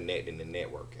and connecting and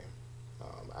networking.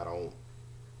 I don't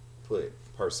put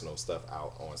personal stuff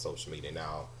out on social media.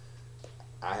 Now,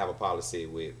 I have a policy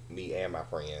with me and my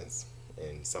friends,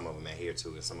 and some of them adhere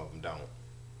to it, some of them don't.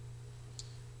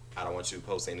 I don't want you to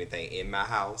post anything in my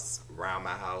house, around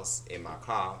my house, in my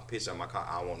car, picture of my car.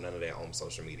 I don't want none of that on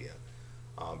social media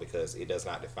because it does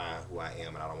not define who I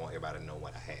am, and I don't want everybody to know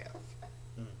what I have.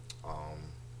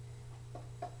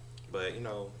 But you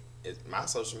know, my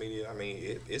social media, I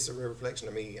mean, it's a real reflection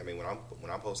of me. I mean, when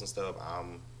I'm posting stuff,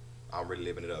 I'm really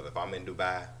living it up. If I'm in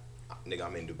Dubai, nigga,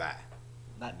 I'm in Dubai.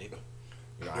 Not nigga.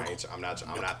 You know, I'm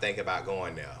not thinking about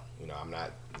going there. You know, I'm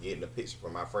not getting a picture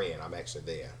from my friend. I'm actually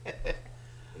there.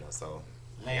 You know, so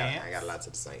I got a lot to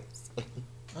the Saints.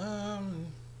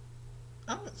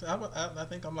 I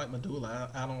think I'm like Medulla.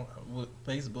 I don't, with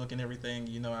Facebook and everything,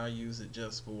 you know, I use it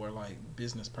just for like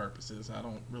business purposes. I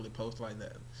don't really post like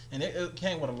that. And it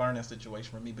came with a learning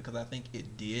situation for me because I think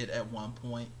it did at one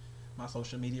point. My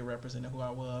social media represented who I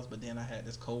was, but then I had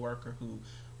this coworker who,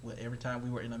 every time we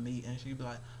were in a meeting, she'd be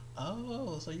like,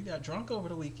 "Oh, so you got drunk over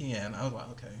the weekend?" I was like,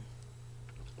 "Okay."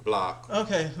 Block.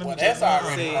 Okay. Well, that's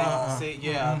already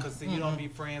Because you don't be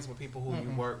friends with people who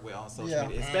you work with on social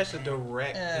media, especially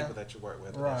direct people that you work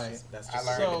with. Right. That's I just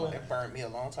learned So- it burned me a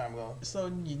long time ago.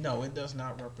 So, you know, it does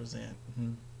not represent,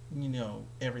 you know,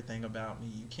 everything about me.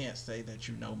 You can't say that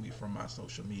you know me from my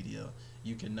social media.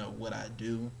 You can know what I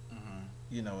do,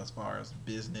 you know, as far as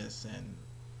business and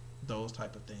those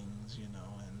type of things, you know.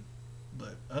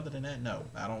 But other than that, no,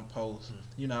 I don't post.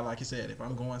 You know, like you said, if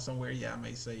I'm going somewhere, yeah, I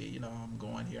may say, you know, I'm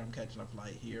going here, I'm catching a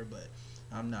flight here, but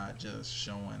I'm not just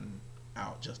showing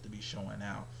out just to be showing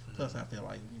out. Plus, I feel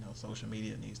like, you know, social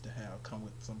media needs to come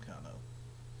with some kind of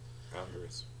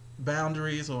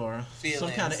boundaries or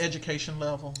some kind of education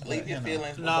level. Leave but, your you know.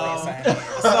 feelings before No. you sign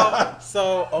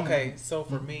in. So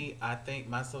for me, I think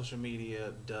my social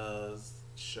media does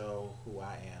show who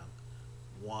I am.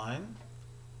 One,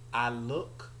 I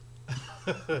look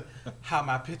how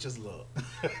my pictures look.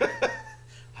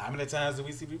 How many times do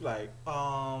we see people like,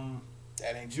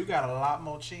 That ain't you got a lot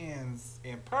more chins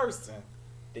in person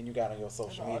than you got on your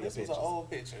social media This was pictures. an old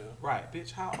picture. Right,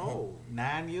 bitch. How old?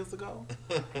 9 years ago.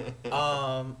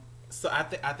 So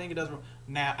I think it does.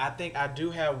 Now I think I do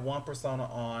have one persona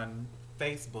on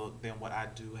Facebook than what I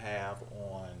do have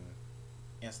on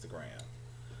Instagram.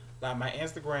 Like my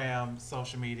Instagram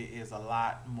social media is a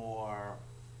lot more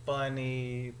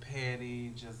funny,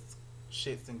 petty, just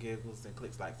shits and giggles and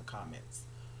clicks, likes, and comments.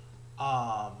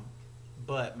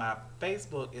 but my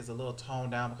Facebook is a little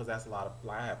toned down because that's a lot of,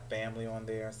 like, I have family on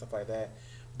there and stuff like that.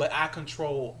 But I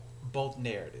control both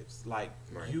narratives. Like,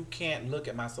 Right. you can't look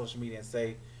at my social media and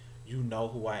say, you know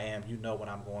who I am, you know what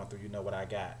I'm going through, you know what I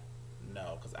got.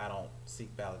 No, because I don't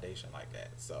seek validation like that.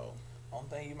 So, Only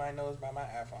thing you might know is by my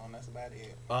iPhone. That's about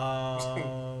it.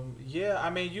 yeah, I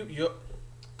mean,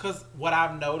 because what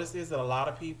I've noticed is that a lot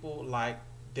of people, like,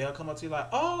 they'll come up to you like,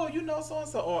 oh, you know so and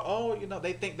so, or oh, you know,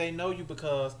 they think they know you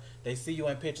because they see you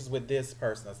in pictures with this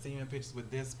person, or see you in pictures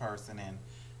with this person, and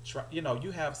you know,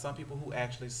 you have some people who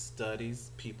actually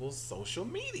studies people's social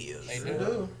medias. They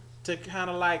do. To kind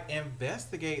of like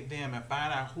investigate them and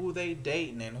find out who they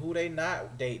dating and who they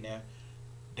not dating. And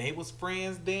they was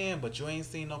friends then, but you ain't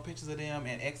seen no pictures of them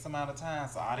in X amount of time.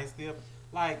 So are they still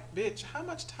like, bitch? How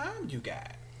much time you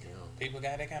got? People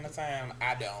got that kind of time.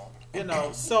 I don't. You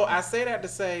know. So I say that to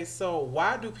say, so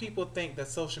why do people think that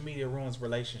social media ruins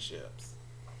relationships?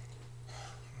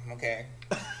 Okay.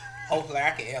 Hopefully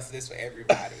I can answer this for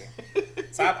everybody.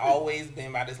 So I've always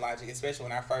been by this logic, especially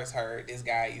when I first heard this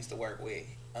guy I used to work with.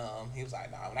 He was like,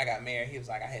 nah, when I got married, he was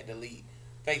like, I had to delete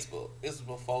Facebook. This was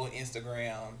before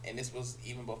Instagram, and this was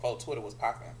even before Twitter was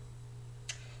popping.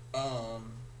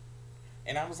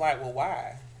 And I was like, well,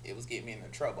 why? It was getting me into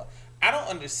trouble. I don't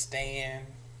understand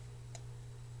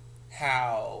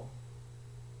how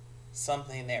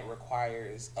something that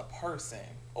requires a person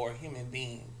or a human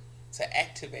being to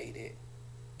activate it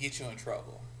get you in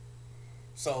trouble.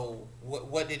 So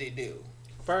what did it do?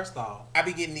 First off, I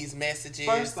be getting these messages.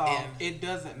 First off, and it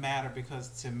doesn't matter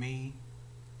because to me,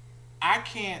 I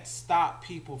can't stop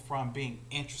people from being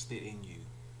interested in you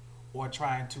or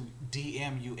trying to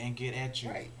DM you and get at you.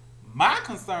 Right. My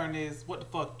concern is what the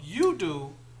fuck you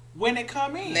do when it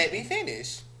come in. Let me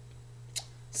finish.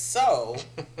 So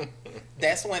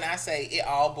that's when I say it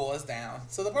all boils down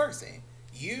to the person.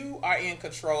 You are in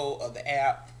control of the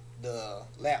app, the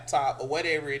laptop, or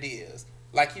whatever it is.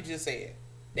 Like you just said,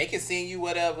 they can send you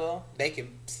whatever. They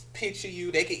can picture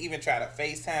you. They can even try to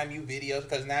FaceTime you videos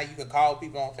because now you can call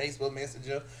people on Facebook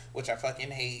Messenger, which I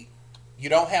fucking hate. You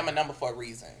don't have my number for a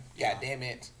reason. God damn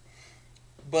it.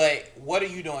 But what are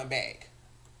you doing back?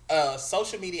 A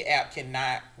social media app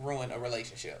cannot ruin a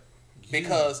relationship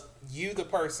because you, the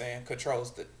person,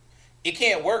 controls the. It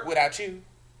can't work without you.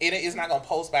 It's not gonna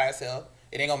post by itself.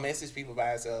 It ain't gonna message people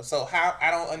by itself. So how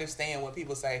I don't understand when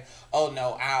people say, "Oh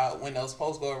no, when those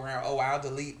posts go around, I'll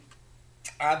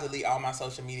delete all my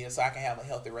social media so I can have a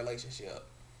healthy relationship."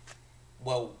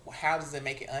 Well, how does it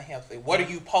make it unhealthy? What are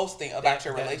you posting about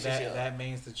your relationship? That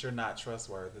means that you're not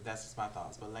trustworthy. That's just my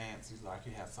thoughts. But Lance, you like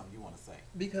you have something you want to say.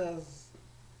 Because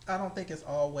I don't think it's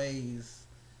always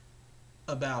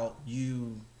about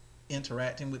you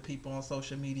interacting with people on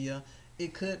social media.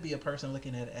 It could be a person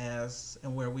looking at it as,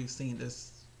 and where we've seen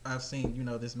this, I've seen,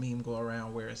 this meme go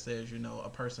around where it says, a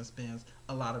person spends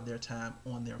a lot of their time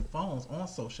on their phones on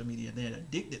social media. They're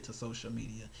addicted to social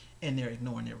media and they're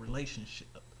ignoring their relationship.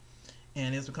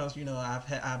 And it's because,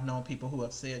 I've known people who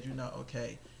have said,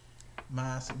 okay,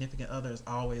 my significant other is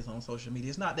always on social media.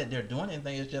 It's not that they're doing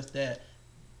anything. It's just that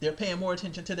they're paying more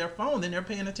attention to their phone than they're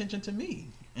paying attention to me.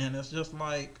 And it's just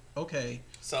like, okay.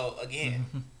 So again,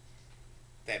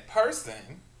 that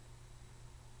person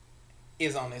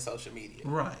is on their social media.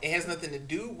 Right. It has nothing to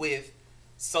do with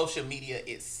social media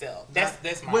itself.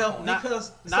 That's my well, point.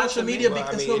 because not social to me. media, Well, I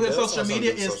because mean, it does social also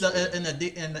media do is social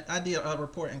media. and I did a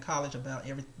report in college about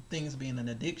everything's being an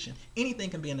addiction.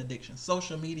 Anything can be an addiction.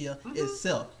 Social media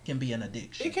itself can be an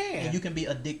addiction. It can. And you can be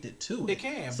addicted to it. It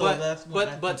can, So that's what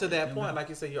I but think to that it- point, like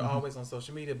you said, you're always on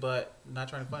social media. But not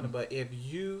trying to find it. But if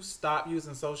you stop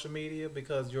using social media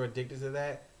because you're addicted to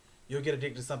that, you'll get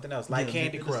addicted to something else, like Get Candy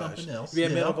addicted to Crush. something else, If you're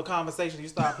in the yeah. middle of a conversation, you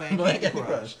start playing Like Candy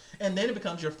Crush. And then it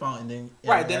becomes your phone. And then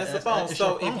Right, then it's the phone. it's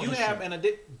So your if phone you issue. have an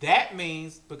addiction, that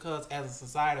means because as a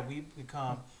society we've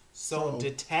become so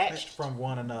detached from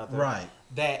one another, Right.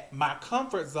 that my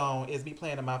comfort zone is me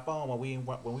playing on my phone when we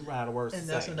run out of words And to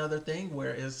that's say. another thing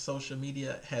where is social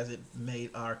media has it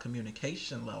made our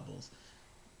communication levels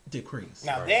decrease.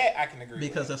 now that I can agree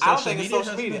Because with. of I don't social think it's media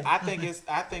social has media. been-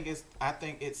 I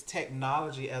think it's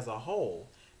technology as a whole,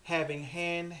 having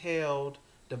handheld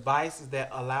devices that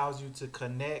allows you to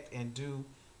connect and do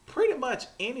pretty much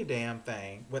any damn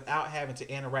thing without having to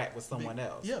interact with someone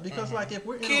else. Yeah, because like if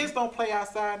we're in Kids don't play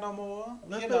outside no more.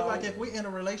 let's you put it know. like if we're in a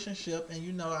relationship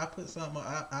and I put something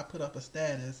I put up a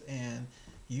status and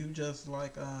you just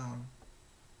like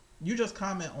You just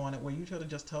comment on it where you could have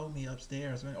just told me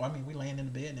upstairs. I mean, we laying in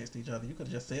the bed next to each other. You could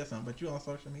have just said something, but you on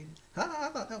social media. I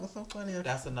thought that was so funny.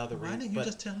 That's another reason. Why didn't you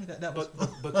just tell me that was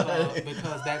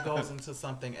because that goes into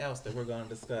something else that we're going to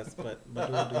discuss. But do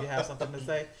you have something to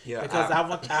say? Yeah, Because I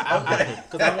want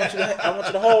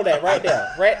you to hold that right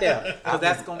there,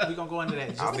 because we're gonna go into that. in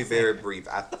just I'll a be second. very brief.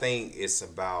 I think it's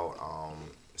about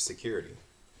security,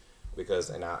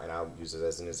 because and I'll use it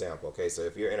as an example. Okay, so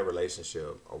if you're in a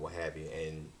relationship or what have you,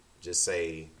 and just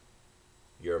say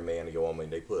you're a man or your woman,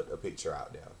 they put a picture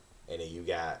out there, and then you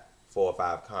got 4 or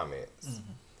 5 comments.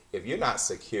 Mm-hmm. If you're not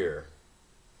secure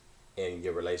in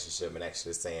your relationship and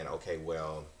actually saying, okay,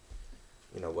 well,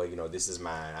 this is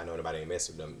mine. I know nobody ain't mess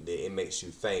with them. It makes you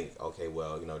think, okay,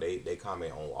 well, they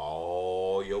comment on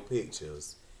all your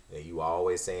pictures, and you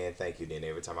always saying thank you. Then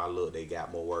every time I look, they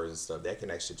got more words and stuff. That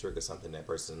can actually trigger something in that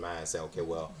person's mind. Say, okay,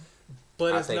 well,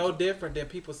 But I it's think- no different than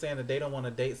people saying that they don't want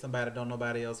to date somebody that don't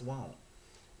nobody else want.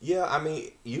 yeah. I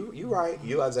mean, you right.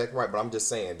 You exactly right. But I'm just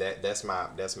saying that's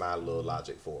my little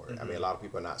logic for it. I mean, a lot of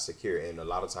people are not secure, and a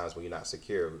lot of times when you're not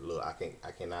secure, look,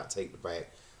 I cannot take the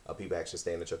fact of people actually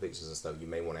staring at your pictures and stuff. You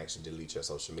may want to actually delete your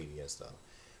social media and stuff.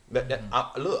 But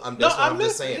I'm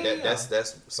just saying yeah, that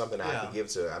that's something I Yeah. can give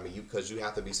to. I mean, because you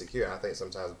have to be secure. I think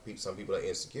sometimes some people are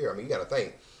insecure. I mean, you got to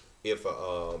think if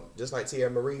just like Tia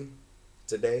Marie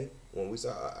today when we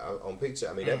saw on picture.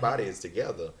 I mean, that body is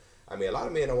together. I mean, a lot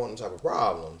of men don't want them type of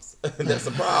problems. That's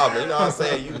a problem. You know what I'm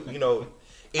saying?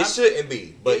 It shouldn't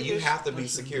be, but you have to be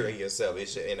secure in yourself. It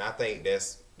should, and I think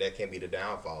that can be the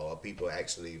downfall of people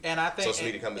actually. And I think social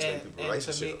media comes between people's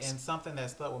relationships. and something that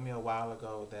stuck with me a while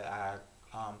ago that I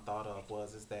thought of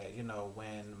is that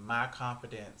when my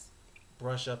confidence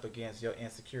brush up against your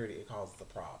insecurity, it causes a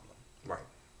problem. Right.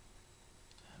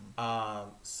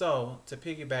 So to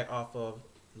piggyback off of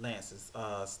Lance's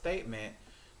statement,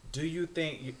 do you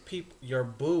think your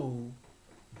boo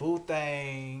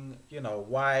thing,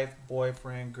 wife,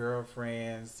 boyfriend,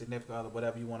 girlfriend, significant other,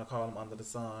 whatever you want to call them under the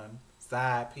sun,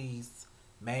 side piece,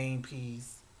 main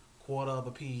piece, quarter of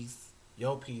a piece,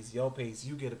 your piece,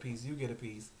 you get a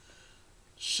piece,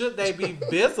 should they be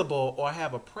visible or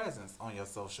have a presence on your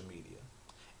social media?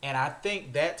 And I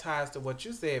think that ties to what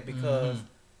you said, because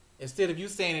instead of you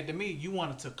saying it to me, you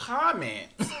wanted to comment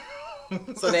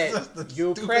so that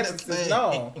your presence is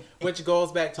known, which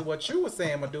goes back to what you were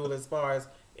saying, Medulla, as far as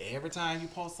every time you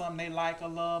post something they like or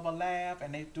love or laugh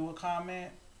and they do a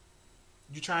comment,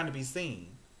 you're trying to be seen.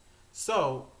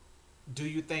 So do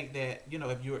you think that,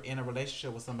 if you're in a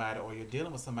relationship with somebody or you're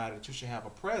dealing with somebody, that you should have a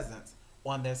presence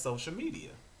on their social media?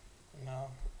 No.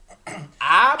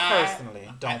 I personally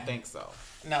don't think so.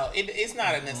 No, it's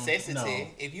not a necessity. No.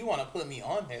 If you want to put me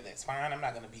on there, that's fine. I'm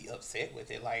not going to be upset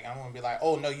with it. Like, I'm going to be like,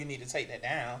 oh, no, you need to take that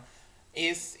down.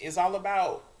 It's all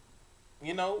about,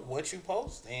 what you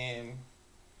post and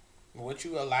what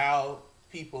you allow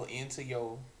people into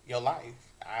your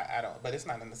life. I don't, but it's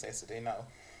not a necessity, no.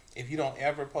 If you don't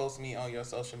ever post me on your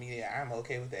social media, I'm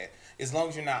okay with that. As long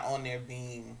as you're not on there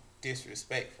being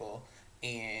disrespectful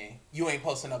and you ain't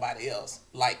posting nobody else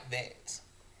like that,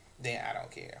 then I don't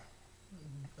care.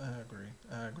 I agree.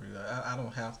 I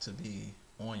don't have to be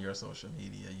on your social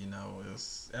media.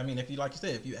 If you, like you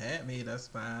said, if you add me, that's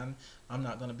fine. I'm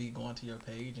not gonna be going to your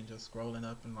page and just scrolling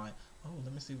up and like, oh,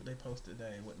 let me see what they post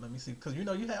today. Let me see, because you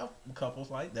have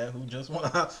couples like that who just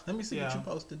want to let me see what you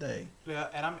post today. Yeah,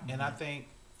 and I think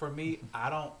for me, I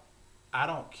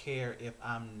don't care if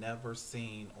I'm never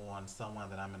seen on someone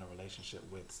that I'm in a relationship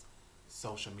with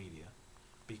social media,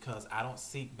 because I don't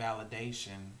seek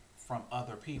validation from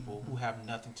other people who have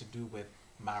nothing to do with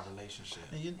my relationship.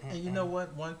 And you know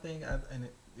what? One thing,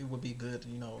 it would be good,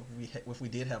 if we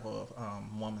did have a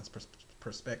woman's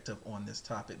perspective on this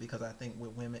topic, because I think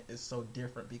with women it's so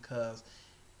different, because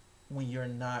when you're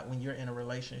in a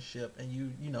relationship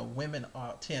and women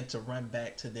tend to run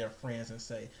back to their friends and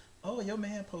say, oh, your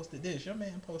man posted this,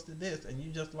 and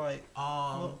you just like,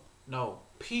 no,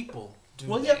 people do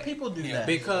well, that. yeah, people do that.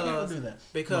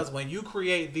 Because when you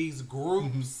create these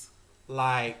groups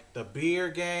like the Beer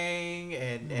Gang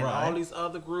and Right. all these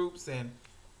other groups, and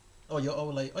oh, your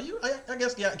old lady. I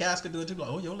guess guys could do it too. Like,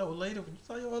 oh, your old lady. You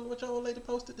saw what your old lady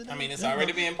posted today? I mean, it's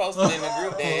already being posted in the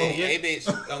group that, hey, bitch,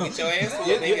 don't get your ass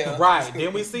whooped, nigga. right?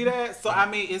 Then we see that. So I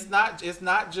mean, it's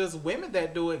not just women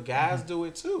that do it; guys do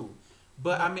it too.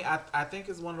 But I mean, I think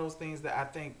it's one of those things that I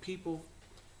think people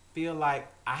feel like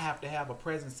I have to have a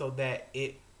presence so that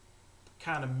it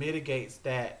kind of mitigates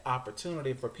that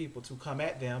opportunity for people to come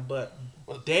at them, but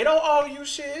they don't owe you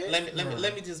shit.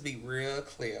 Let me just be real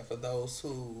clear for those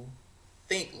who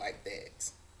think like that.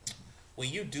 When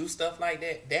you do stuff like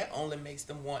that, that only makes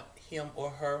them want him or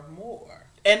her more.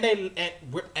 and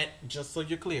just so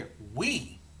you're clear,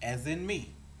 we, as in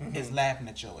me, is laughing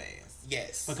at your ass.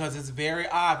 Yes. Because it's very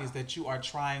obvious that you are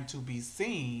trying to be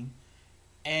seen,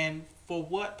 and for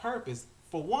what purpose?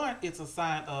 For one, it's a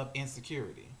sign of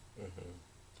insecurity.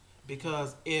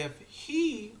 Because if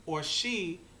he or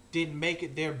she didn't make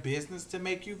it their business to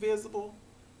make you visible,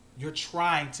 you're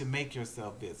trying to make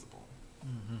yourself visible.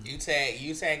 You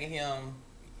tagging him.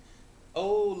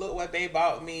 Oh, look what they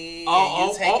bought me. Oh,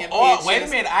 you taking pictures. wait a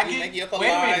minute.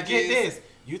 Get Get this.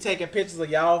 You taking pictures of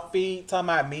y'all feet, talking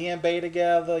about me and Bay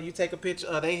together. You take a picture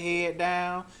of their head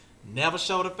down, never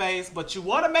show the face, but you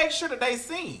want to make sure that they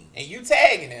seen. And you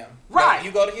tagging him. Right. But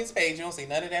you go to his page, you don't see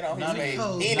none of that on his page.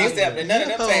 Hoes- He ain't accepting none of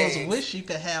them hoes tags. wish you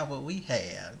could have what we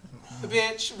had.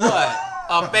 Bitch, what?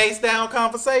 A face down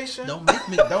conversation? Don't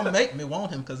make me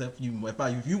want him, because if you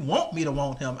want me to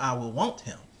want him, I will want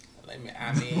him.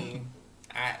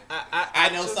 I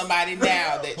know somebody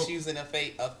now that's using a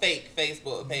fake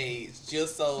Facebook page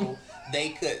just so they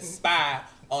could spy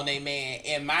on a man.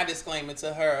 And my disclaimer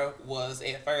to her was,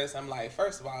 at first, I'm like,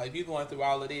 first of all, if you're going through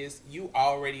all of this, you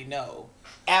already know.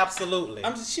 Absolutely.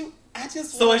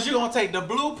 So is you gonna take the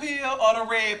blue pill or the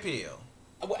red pill?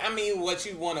 I mean, what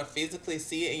you want to physically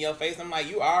see it in your face? I'm like,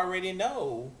 you already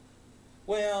know.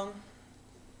 Well,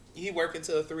 he working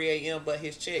till 3 a.m., but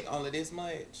his check only this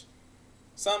much.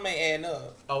 Something ain't adding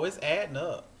up. Oh, it's adding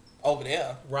up. Over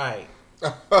there. Right.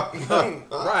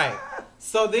 Right.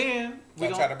 So then we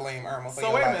try to blame Irma for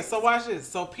So wait a minute. So watch this.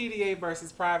 So PDA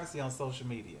versus privacy on social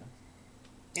media.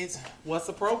 What's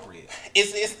appropriate?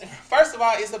 It's first of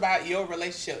all, it's about your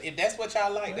relationship. If that's what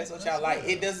y'all like, that's what y'all like.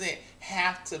 It doesn't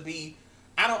have to be.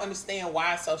 I don't understand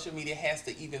why social media has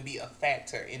to even be a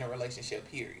factor in a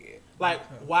relationship, period. Like,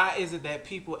 why is it that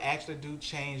people actually do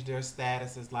change their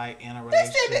statuses, like, in a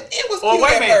relationship? It was cute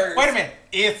at first. Wait a minute.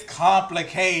 It's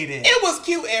complicated. It was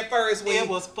cute at first. It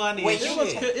was funny as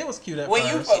shit. It was cute at when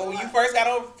first. When you first got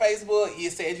on Facebook, you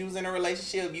said you was in a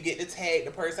relationship. You get to tag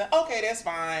the person. Okay, that's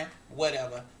fine.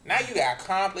 Whatever. Now you got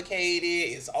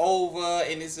complicated. It's over.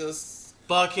 And it's just...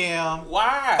 Fuck him.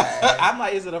 Why? I'm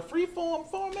like, is it a free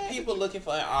format? People looking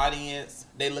for an audience.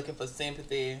 They looking for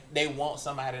sympathy. They want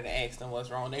somebody to ask them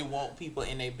what's wrong. They want people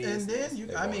in their business. And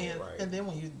then and then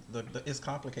when you it's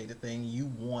complicated thing, you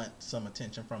want some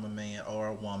attention from a man or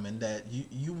a woman, that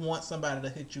you want somebody to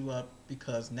hit you up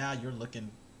because now you're looking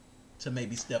to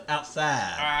maybe step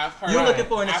outside. You're looking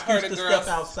for an excuse to step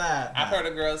outside. I've heard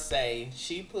a girl say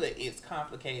she put it's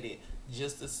complicated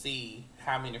just to see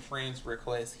how many friends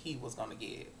requests he was gonna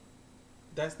get.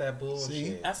 That's that bullshit.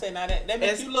 See? I said, now that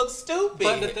makes you look stupid.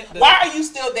 But why are you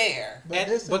still there?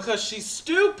 Because she's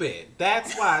stupid.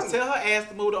 That's why. Tell her ass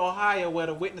to move to Ohio where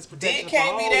the witness protection Dick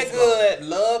can't be that good.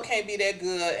 Love can't be that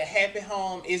good. A happy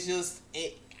home is just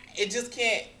it just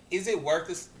can't. Is it worth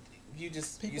it? You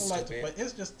like to play.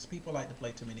 It's just people like to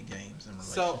play too many games in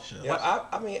relationships. So yeah,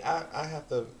 I have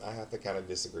to kind of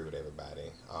disagree with everybody.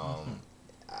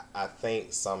 I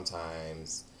think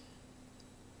sometimes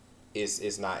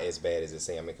it's not as bad as it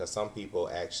seems. Because some people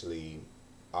actually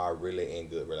are really in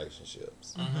good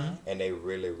relationships, and they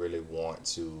really, really want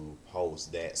to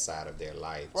post that side of their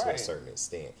life to a certain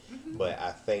extent. But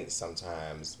I think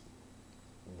sometimes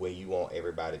when you want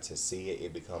everybody to see it,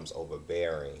 it becomes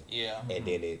overbearing. Yeah, and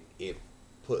then it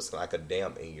puts like a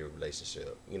damp in your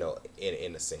relationship. You know,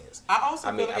 in a sense. I also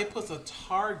feel like it puts a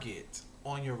target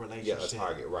on your relationship. Yeah, a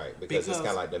target, right? Because it's kind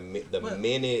of like the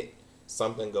minute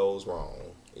something goes wrong,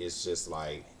 it's just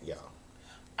like, yeah.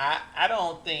 I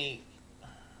don't think,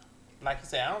 like you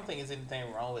said, I don't think there's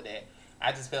anything wrong with that.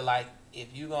 I just feel like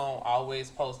if you gonna always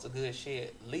post the good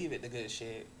shit, leave it the good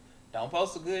shit. Don't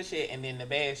post the good shit and then the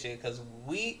bad shit, because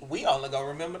we only gonna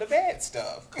remember the bad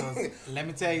stuff. Let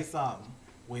me tell you something.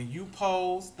 When you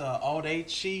post they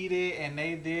cheated and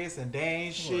they this and they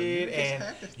ain't shit and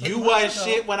you wasn't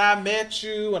shit when I met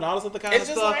you and all this other kind of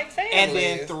stuff, like and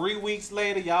then 3 weeks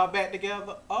later y'all back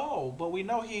together. Oh, but we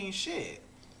know he ain't shit.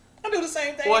 I do the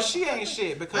same thing. Well, she ain't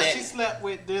shit because she slept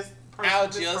with this person. I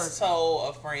just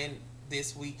told a friend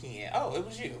this weekend. Oh, it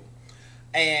was you.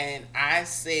 And I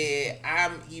said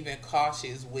I'm even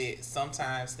cautious with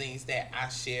sometimes things that I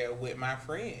share with my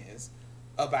friends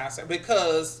about her,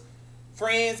 because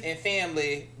friends and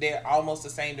family, they're almost the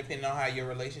same depending on how your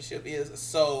relationship is.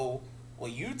 So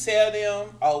when you tell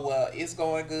them, oh, well, it's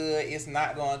going good, it's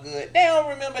not going good, they don't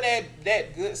remember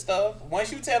that good stuff.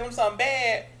 Once you tell them something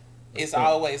bad, it's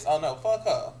always, oh, no, fuck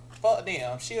her. Fuck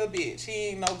them. She a bitch. She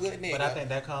ain't no good nigga. But I think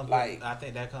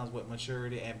that comes with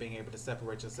maturity and being able to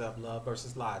separate yourself, love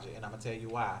versus logic. And I'm going to tell you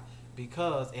why.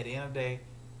 Because at the end of the day,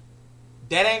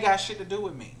 that ain't got shit to do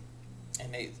with me.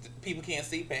 And people can't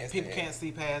see past that. People can't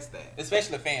see past that.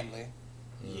 Especially family.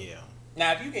 Yeah.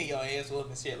 Now, if you get your ass whooped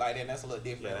and shit like that, that's a little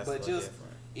different. Yeah, that's but a little just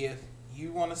different. if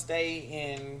you want to stay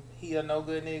and he a no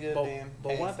good nigga, then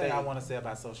But hey, one thing stay. I want to say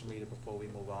about social media before we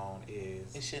move on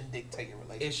is It shouldn't dictate your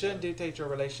relationship. it shouldn't dictate your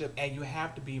relationship, and you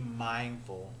have to be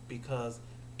mindful because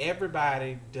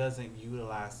everybody doesn't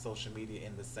utilize social media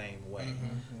in the same way.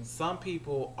 Some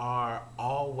people are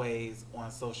always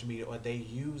on social media, or they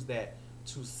use that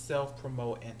to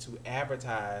self-promote and to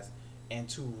advertise and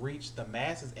to reach the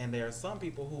masses, and there are some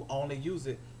people who only use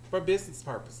it for business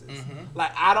purposes.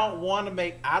 Like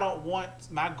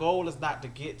my goal is not to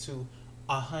get to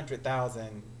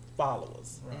 100,000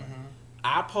 followers.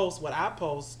 I post what I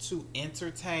post to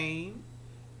entertain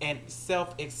and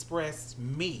self-express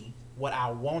me, what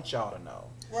I want y'all to know.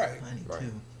 Right. Funny Right.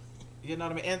 too. You know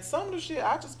what I mean? And some of the shit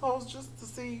I just post just to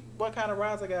see what kind of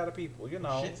rise I got out of people, you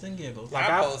know. Shits and giggles. Like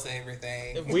I I- post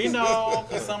everything. We know,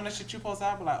 because some of the shit you post,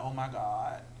 I'll be like, oh my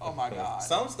God. Oh my God.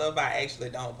 Some stuff I actually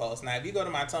don't post. Now, if you go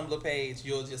to my Tumblr page,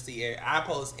 you'll just see it. I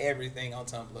post everything on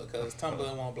Tumblr because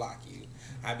Tumblr won't block you.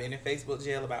 I've been in Facebook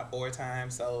jail about 4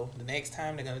 times, so the next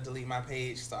time they're going to delete my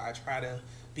page, so I try to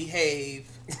behave.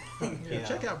 Yeah,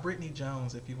 check out Brittany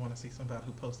Jones if you want to see somebody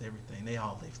who posts everything.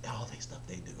 All they stuff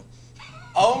they do.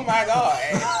 Oh my God.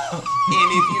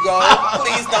 And if you go,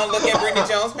 please don't look at Brittany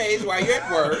Jones' page while you're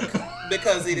at work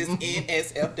because it is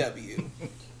NSFW.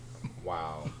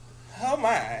 Wow. Oh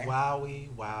my.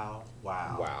 Wowie, wow,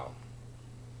 wow. Wow.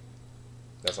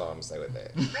 That's all I'm gonna say with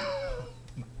that.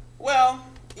 Well,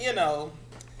 you know,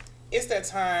 it's that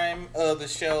time of the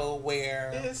show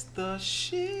where It's the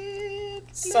shit.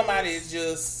 somebody is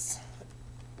just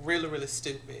really, really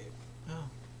stupid. Oh.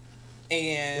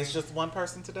 And It's just one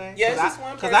person today? Yeah, it's just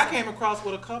one Because I person. came across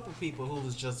with a couple people who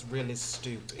was just really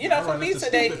stupid. you know, I for run me into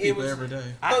today, stupid it people was every day.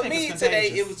 I for think me it's today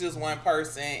contagious. it was just one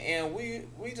person, and we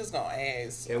just gonna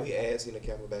ask. Can we add Tina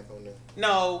Campbell back on there?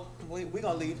 No, we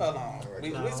gonna leave her alone. All right. We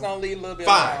No. just gonna leave a little bit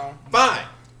Fine. alone. Fine.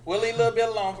 We'll leave a little bit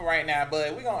alone for right now,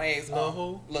 but we gonna ask Lil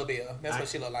who? Lil Bill. That's I- what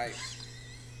she look like.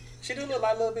 She do look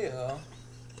like Lil Bill.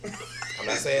 I'm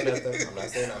not saying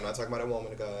nothing. I'm not talking about a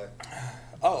woman of God.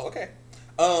 Oh, okay.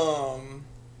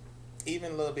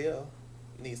 Even Lil Bill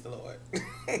needs the Lord.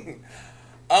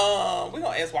 We're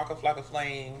gonna ask Waka Flocka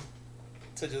Flame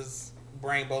to just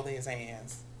bring both of his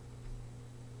hands.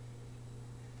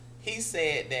 He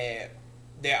said that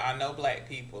there are no black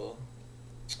people,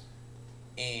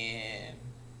 and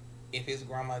if his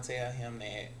grandma tell him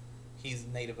that he's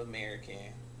Native American,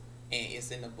 and it's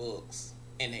in the books,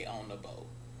 and they own the boat.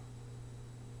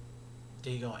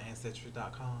 There you go on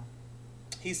Ancestry.com.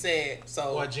 He said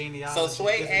so. Or genealogy. So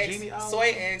Sway Is it asked. genealogy?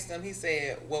 Sway asked him. He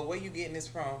said, "Well, where you getting this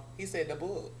from?" He said, "The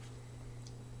book."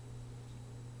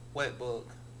 What book?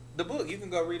 The book. You can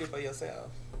go read it for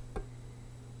yourself.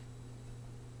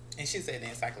 And she said the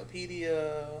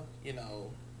encyclopedia. You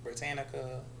know,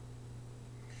 Britannica.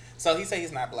 So he said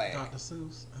he's not black. Dr.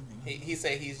 Seuss. I mean, He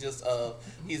said he's just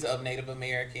he's of Native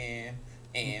American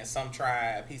and some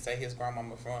tribe. He said his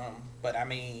grandmama from. But I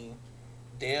mean,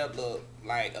 Deb looked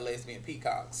like a lesbian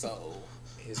peacock. So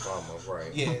His mama,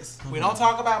 right? yes. We don't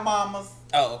talk about mamas.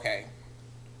 Oh, okay.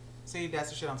 See, that's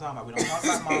the shit I'm talking about. We don't talk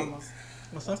about mamas.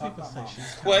 well, some Talk people about say mom.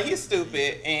 she's. Well, he's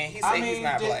stupid, and he said he's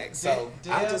not black. So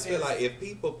I just feel like if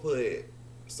people put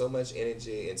so much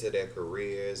energy into their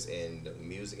careers and the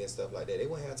music and stuff like that, they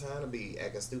won't have time to be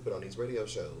acting stupid on these radio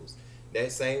shows.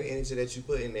 That same energy that you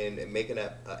putting in and making an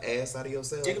ass out of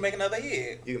yourself, you can make another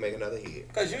hit. you can make another hit.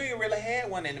 Because you ain't really had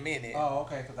one in a minute. Oh,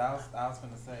 okay, because I was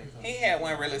going to say. He had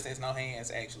one really since No Hands,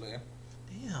 actually.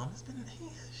 Damn, it's been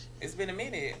It's been a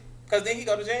minute. Because then he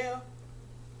go to jail.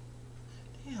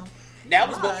 damn. That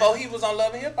was before he was on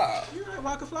Love and Hip Hop. You right,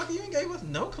 Waka Flocka, you ain't gave us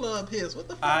no club hits. What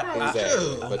the fuck wrong with Exactly.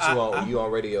 you? But you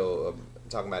on radio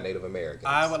talking about Native Americans.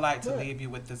 I would like to What? leave you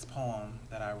with this poem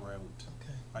that I wrote.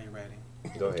 Okay. Are you ready?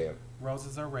 Go ahead.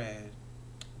 Roses are red,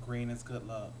 green is good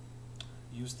luck.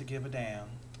 Used to give a damn,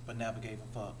 but never gave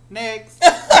a fuck. Next.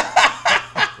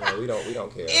 No, we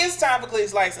don't care. It's time for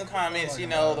clicks, likes, and comments. You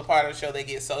know, the part of the show that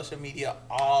gets social media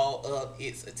all up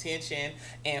its attention.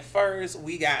 And first,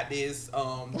 we got this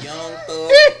Young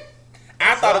Thug.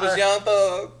 I thought it was Young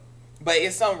Thug, but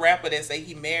it's some rapper that say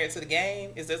he married to the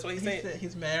game. Is that what he He said? said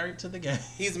he's married to the game.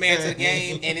 He's married to the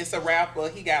game, and it's a rapper.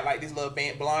 He got like these little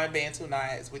blonde Bantu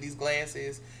knots with these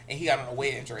glasses, and he got on a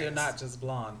wedding dress. They're not just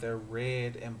blonde, they're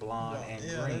red and blonde and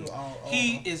Yeah, green. they all-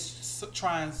 He is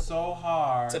trying so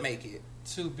hard to make it.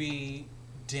 to be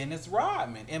Dennis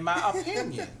Rodman, in my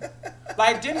opinion.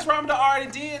 Like, Dennis Rodman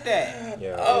already did that.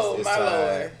 Yeah, Oh, it's my time.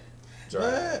 Lord. Dry.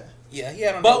 But, Yeah, he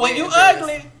had on. But a when you wedding dress.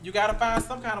 ugly, you gotta find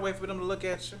some kind of way for them to look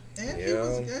at you. and Yeah. he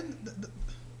was good.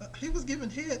 He was giving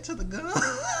head to the gun.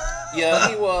 Yeah,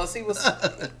 he was.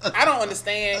 I don't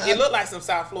understand. It looked like some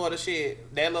South Florida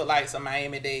shit. That looked like some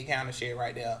Miami-Dade kind of shit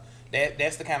right there.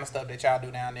 That's the kind of stuff that y'all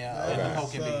do down there. And the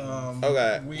poking beans.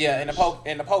 Okay. Yeah,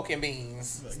 and the poking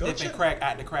beans. Sniffing crack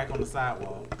out the crack on the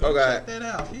sidewalk. Okay. Check that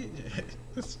out.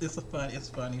 It's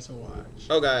funny to watch.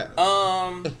 Okay.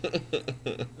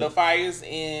 The fires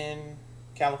in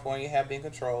California have been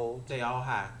controlled. They all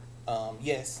high.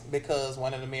 Yes, because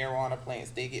one of the marijuana plants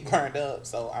did get burned up,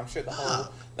 so I'm sure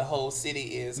the whole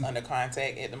city is under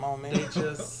contact at the moment. They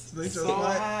just so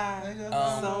high.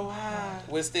 So high.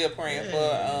 We're still praying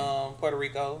for Puerto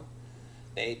Rico.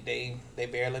 They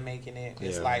barely making it.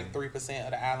 It's like 3%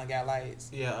 of the island got lights.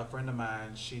 Yeah, a friend of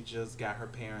mine, she just got her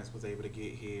parents was able to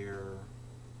get here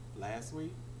last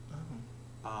week.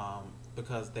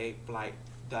 Because the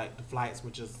flights were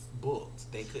just booked.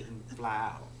 They couldn't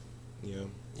fly out. Yeah.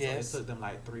 So it took them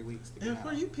like 3 weeks to get And out.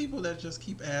 for you people that just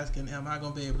keep asking, am I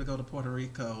going to be able to go to Puerto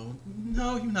Rico?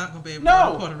 No, you're not going to be able to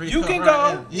go to Puerto Rico. You can right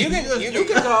go. now. You can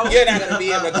go. You're not gonna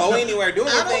be able to go anywhere, do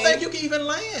anything. I don't think you can even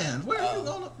land. Where are you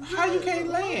going to? How you can't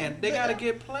land? They got to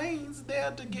get planes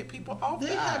there to get people off They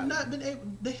the have island. not been able.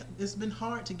 It's been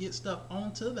hard to get stuff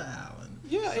onto the island.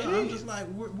 Yeah, so it I'm is. just like,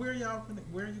 where are you going to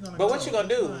go? But what you gonna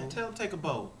do? Tell them take a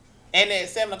boat. And at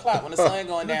 7:00 when the sun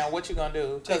going down, what you gonna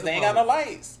do? Because Take a they ain't got no boat.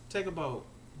 lights. Take a boat.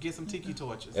 Get some tiki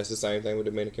torches. That's the same thing with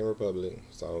Dominican Republic.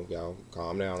 So y'all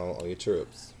calm down on your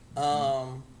trips.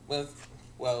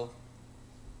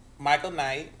 Michael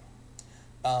Knight,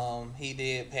 he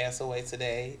did pass away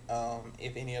today.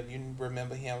 If any of you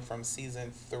remember him from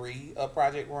season 3 of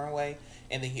Project Runway,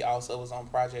 and then he also was on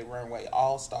Project Runway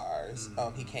All Stars.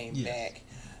 He came back.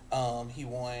 He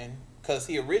won because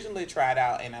he originally tried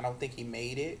out, and I don't think he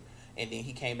made it. And then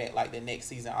he came back like the next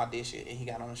season audition, and he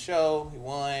got on the show. He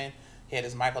won. He had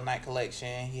his Michael Knight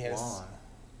collection. He had his.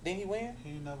 Didn't he win?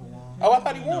 He never won. Oh, I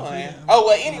thought he won. Oh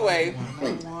well. Anyway,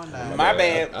 my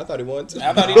bad. I thought he won too.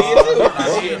 I thought he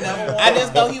did too. I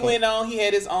just know he went on. He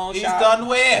had his own He's shot. done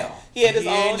well. He had his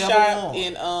own ain't never shot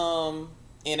won.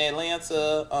 in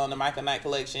Atlanta on the Michael Knight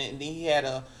collection, and then he had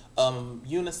a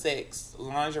unisex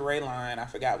lingerie line. I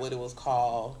forgot what it was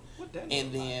called. What that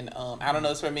And look then I don't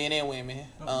know, it's for men and women.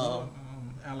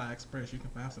 AliExpress, you can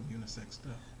find some unisex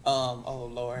stuff. Oh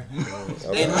Lord.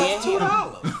 Okay. And then he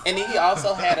 $2. and then he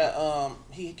also had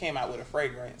he came out with a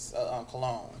fragrance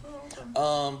cologne.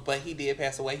 But he did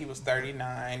pass away. He was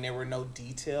 39. There were no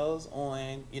details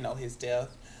on his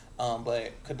death.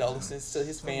 But condolences to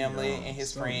his family and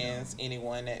his friends,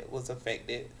 anyone that was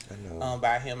affected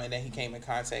by him and that he came in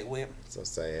contact with. So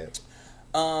sad.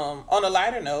 On a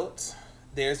lighter note,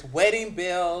 there's wedding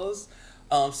bells.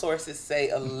 Sources say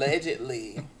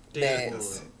allegedly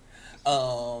that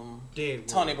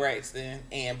Toni Braxton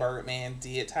and Birdman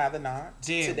did tie the knot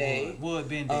today. Would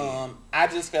been dead. I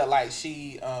just felt like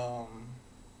she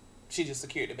just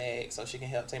secured the bag so she can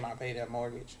help Tamar pay their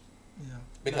mortgage. Yeah.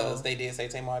 Because they did say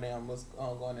Tamar them was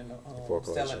going into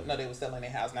Foreclosure. they were selling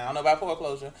their house. Now I don't know about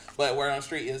foreclosure, but word on the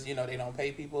street is they don't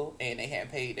pay people and they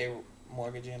hadn't paid their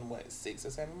mortgage in 6 or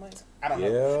 7 months. I don't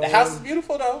know. The house is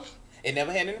beautiful though. It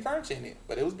never had any furniture in it,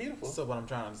 but it was beautiful. So what I'm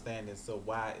trying to understand is,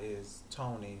 why is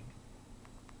Tony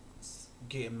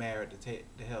getting married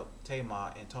to help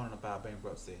Tamar and Tony about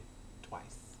bankruptcy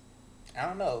twice I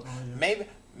don't know.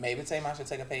 Maybe Tamar should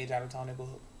take a page out of Tony's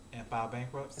book and file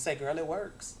bankruptcy? and say, "Girl, it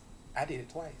works. I did it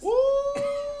twice." Woo!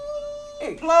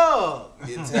 Plug.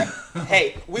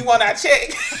 Hey, we want our check.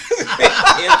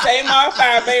 If Tamar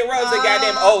filed bankruptcy,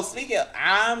 goddamn. Oh, speaking of,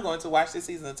 I'm going to watch this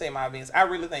season of Tamar Beans. I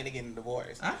really think they're getting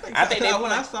divorced. I think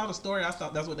when I saw the story, I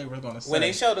thought that's what they were going to say. When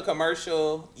they showed the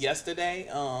commercial yesterday,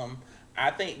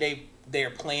 I think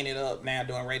they're playing it up now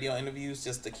doing radio interviews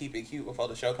just to keep it cute before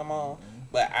the show come on.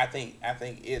 But I think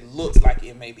it looks like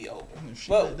it may be over. She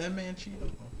Well, let that man cheat on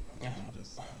her. Yeah.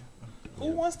 Who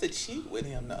wants to cheat with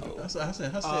him though? That's what I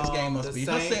said. Her sex game must be.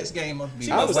 Her sex game must be.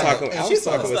 She I must was have talking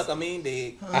with- stuck a mean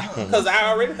dick because I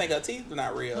already think her teeth are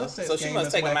not real. Her sex So she game must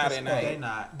is take them whack out as at fuck. They night.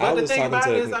 not. I But the was thing talking about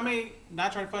to it a- is, I mean,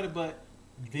 not trying to funny, but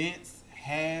Vince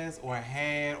has or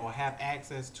had or have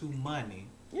access to money.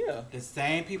 Yeah. The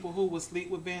same people who would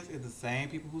sleep with Vince is the same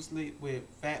people who sleep with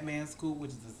Fat Man Scoop, which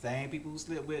is the same people who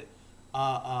sleep with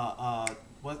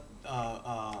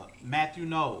Matthew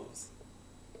Knowles.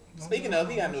 Speaking of,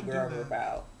 he got a new girl to rip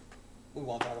out. We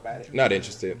won't talk about it. Not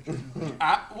interested.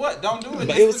 What? Don't do it.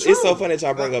 But it's so funny that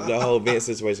y'all bring up the whole Vince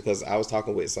situation because I was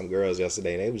talking with some girls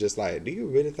yesterday and they was just like, "Do you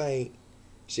really think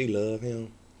she love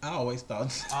him?" I always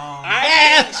thought.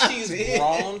 I think she's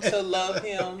grown to love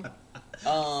him.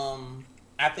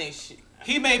 I think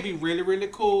He may be really, really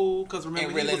cool because remember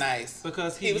And really he was, nice.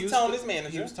 because He was used Tony's to- manager.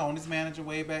 He was Tony's manager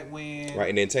way back when. Right,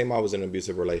 and then Tamar was in an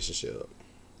abusive relationship.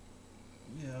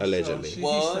 Yeah, Allegedly. So he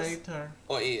Was? saved her.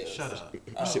 Or is? Shut up.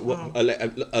 She, Oh. well, But word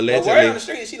on allegedly, the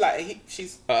street, she like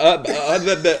she's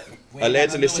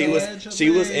allegedly she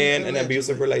was in an Allegedly.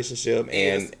 abusive relationship,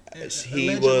 and he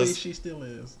Allegedly, was She still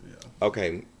is. Yeah.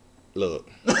 okay. Look,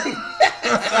 So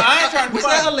I ain't trying to We be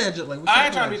said funny. allegedly. We I said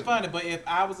ain't trying to be allegedly. funny, but if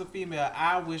I was a female,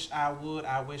 I wish I would.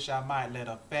 I wish I might let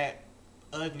a fat,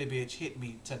 ugly bitch hit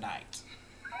me tonight.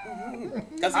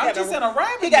 because I'm just in a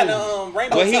rhyming he got mood. the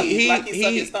rainbow well, teeth like he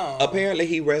sucked his thumb apparently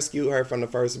he rescued her from the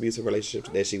first abusive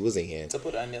relationship that she was in. to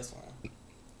put her in this one.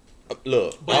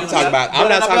 Look, But I'm in talking a- about. but I'm in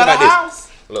not a talking better about this.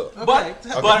 house. Look, Okay. But Okay,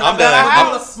 in a I'm better done.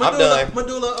 house. I'm done.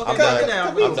 Medulla, okay, I'm break done. it down.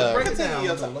 I'm Medulla, done. break it Continue down.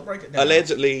 your Medulla, break it down.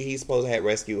 allegedly he's supposed to have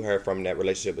rescued her from that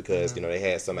relationship because you know they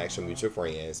had some actual mutual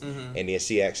friends, and then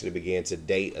she actually began to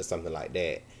date or something like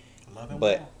that. Love and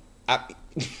But war. I,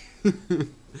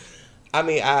 I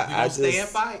mean, You I gonna stay and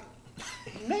just fight.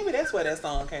 Maybe that's where that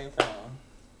song came from.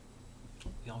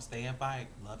 You gonna stay and fight.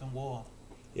 Love and war.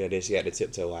 yeah. Then she had to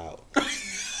tiptoe out.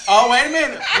 Oh wait a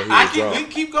minute. When he was drunk. We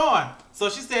keep going. So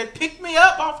she said, "Pick me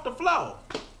up off the floor."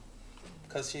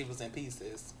 Because she was in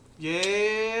pieces.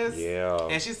 Yes. Yeah,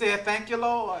 And she said, "Thank you,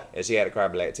 Lord." and she had to cry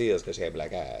black tears because she had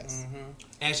black eyes.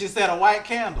 And she said, "A white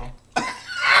candle."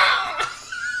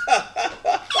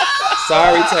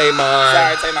 Sorry, Tamar.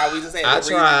 Sorry, Tamar, we just had to I read the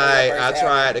tried. first I album.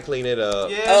 tried to clean it up.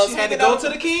 Yeah, Oh, she had to speaking go of- to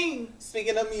the king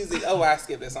Speaking of music, I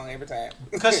skip that song every time.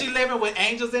 because she living with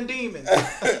angels and demons.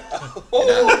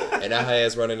 And I had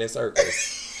ass running in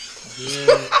circles.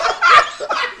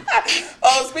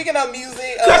 Oh, speaking of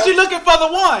music, Because she looking for the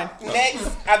one. next,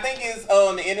 I think it's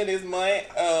on the end of this month,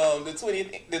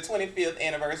 the 25th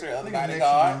anniversary of the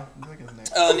Bodyguard.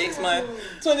 Next month,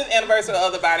 20th anniversary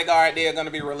of the Bodyguard. They're going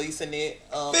to be releasing it.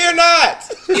 Fear not.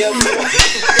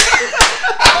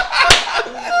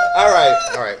 All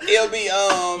right.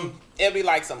 It'll be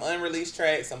like some unreleased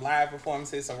tracks, some live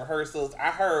performances, some rehearsals. I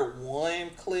heard one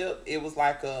clip. It was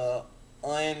like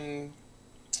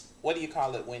what do you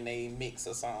call it when they mix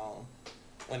a song?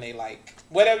 When they like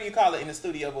whatever you call it in the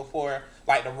studio before,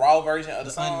 like the raw version of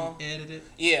the song. Unedited.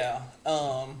 Yeah.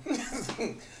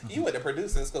 You went to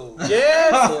producing school.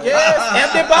 Yes,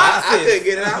 empty I boxes. couldn't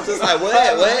get it. I was just like, what?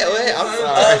 I'm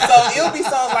sorry. So it'll be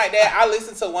songs like that. I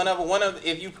listened to one of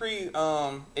if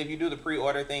you do the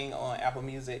pre-order thing on Apple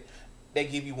Music, they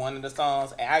give you one of the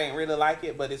songs, and I didn't really like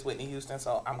it, but it's Whitney Houston,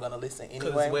 so I'm gonna listen Because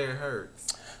anyway. it's where it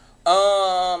hurts.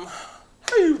 How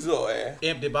you doing?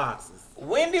 Empty boxes.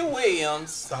 Wendy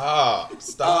Williams. Stop.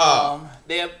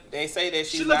 They say that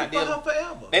She she's looking not for her dealing.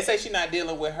 forever. They say she's not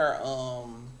dealing with her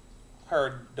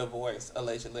divorce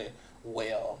allegedly.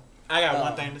 Well, I got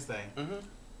one thing to say. Mhm.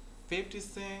 50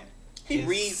 Cent. he is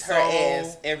reads her so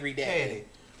ass every day. petty.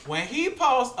 When he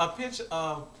posts a picture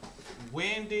of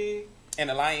Wendy And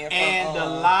the lion from and the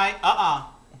lion,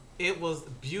 it was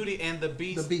Beauty and the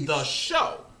Beast, The Beast. the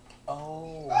show.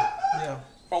 Oh, Yeah.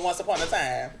 from Once Upon a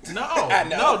Time. No, I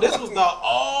know. no, this was the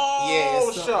old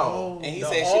Yes. The show. old- And he The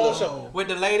said she old looked. show with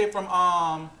the lady from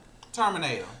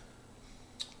Terminator.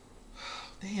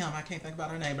 Damn, I can't think about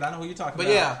her name, but I know who you're talking But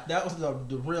about. yeah. That was the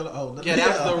real old. Yeah,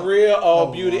 that was the real old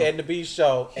Oh, Beauty wow. and the Beast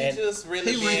show. He And just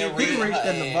really He been reached reading her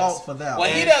in the ass. vault for that Well,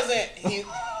 one. he doesn't.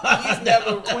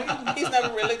 He's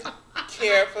never really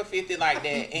cared for 50 like that,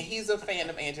 and he's a fan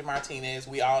of Angie Martinez.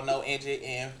 We all know Angie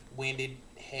and Wendy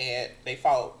they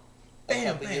fought a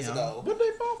couple years ago. what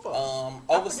they fought for?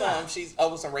 Over forgot. she's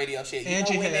over some radio shit. You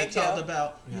Angie know when had they talked kept,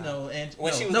 about,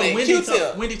 When she was dating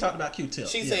Q-Tip. Wendy talked about Q-Tip.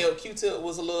 she yeah. said Q-Tip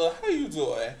was a little, how you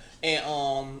doing?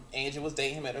 And Angie was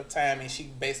dating him at the time, and she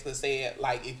basically said,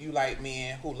 like, if you like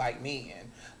men, who like men?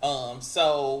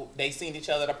 So they seen each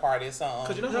other at a party or something.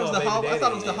 Cause you know That was who the her baby hallway. I daddy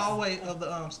thought it was the is. hallway of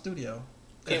the studio.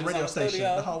 It The was radio on the station.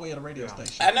 studio? The hallway of the radio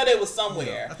station. I know they was somewhere.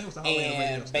 Yeah, I think it was the hallway of the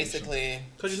radio And station. basically,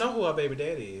 Cause you know who her baby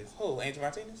daddy is. who, Angie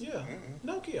Martinez? Yeah,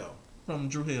 Nokia. From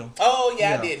Drew Hill. Oh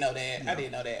yeah, Yeah. I did know that. Yeah. I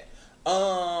did know that.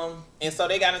 And so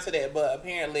they got into that, but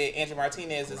apparently Angie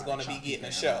Martinez is going to be getting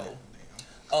a show.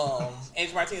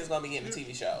 Angie Martinez is going to be getting a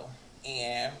TV show,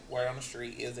 and word on the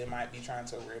street is it might be trying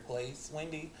to replace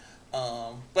Wendy.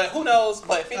 But who knows?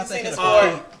 But 50 I think Cent is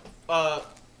it'll for.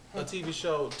 A TV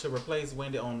show to replace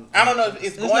Wendy on. I don't know if it's,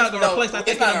 It's going not to gonna replace. I It's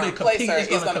think not it'll going be to replace compete.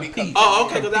 her. It's gonna be compete. Oh,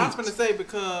 okay. Because I was Compete. gonna say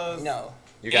because No.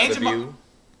 You got Angie the view.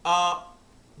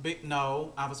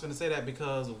 No, I was going to say that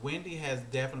because Wendy has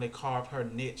definitely carved her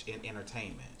niche in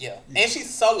entertainment. Yeah. And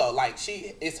she's solo. Like,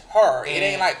 it's her. It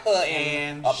ain't like her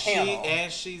and a panel.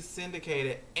 And she's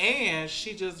syndicated. And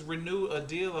she just renewed a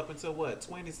deal up until what,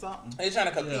 20-something? They're trying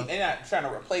to compete. Yeah. They're not trying to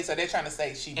replace her. They're trying to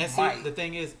say she And might. see, the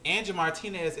thing is, Angie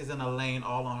Martinez is in a lane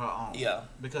all on her own. Yeah.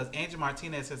 Because Angie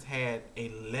Martinez has had a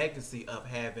legacy of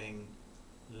having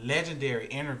legendary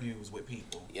interviews with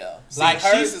people. Yeah. Like, she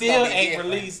hers is still gonna be ain't different.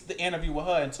 released the interview with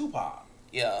her and Tupac.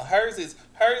 Yeah, hers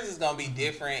is gonna be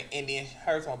different, and then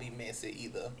hers won't be messy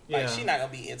either. Like, Yeah. she's not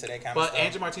gonna be into that kind of But stuff.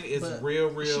 Angie Martinez is But real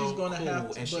she's cool, gonna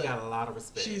have to- and she but got a lot of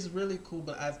respect. She's really cool,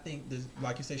 but I think, this,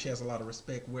 like you said, she has a lot of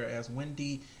respect, whereas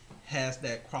Wendy has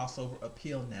that crossover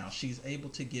appeal now. She's able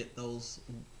to get those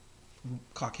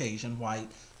Caucasian white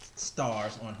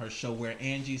stars on her show, where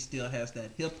Angie still has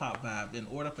that hip-hop vibe. In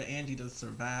order for Angie to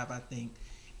survive, I think,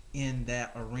 in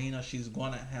that arena, she's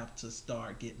going to have to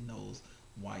start getting those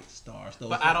white stars,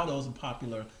 those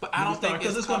popular. But I don't think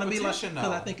because it's going to be like, competition, because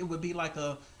I though. think it would be like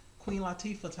a Queen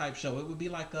Latifah type show. It would be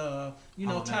like a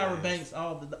On Tyra that Banks,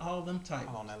 all them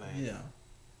type. On that lane. Yeah,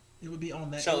 it would be on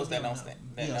that. Shows it would be that on don't that. stand-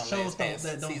 that Yeah, don't shows last don't, past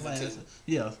that don't season last. 2.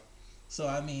 Yeah. So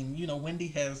I mean, Wendy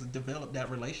has developed that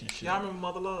relationship. Y'all remember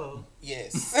Mother Love?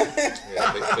 Yes.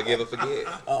 Yeah, forgive or forget.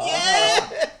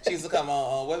 Yeah. She used to come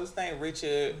on. What was his name?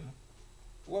 Richard.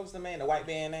 What was the man? The white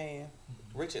band name?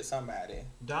 Richard somebody.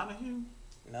 Donahue?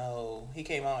 No, he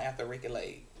came on after Ricky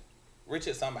Lake.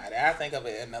 Richard somebody. I think of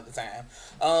it another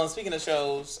time. Speaking of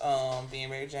shows, Being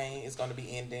Mary Jane is going to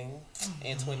be ending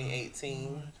in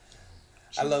 2018.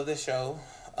 I love this show.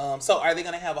 So are they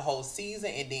going to have a whole season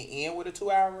and then end with a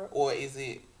 2-hour, or is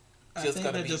it I just think going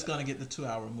to they're be just gonna get the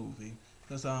 2-hour movie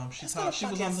because she That's talked. She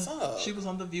gonna was on fucking the suck. she was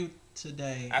on the View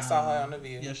today. I saw her on The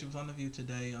View. Yeah, she was on the View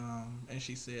today. And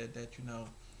she said that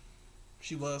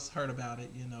she was hurt about it.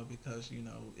 Because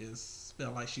it's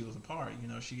felt like she was a part.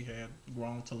 She had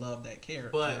grown to love that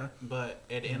character. But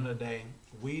at the end of the day,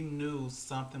 we knew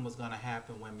something was gonna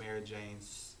happen when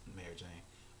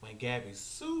when Gabby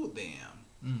sued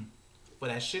them for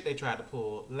that shit they tried to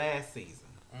pull last season.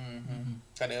 Mm-hmm.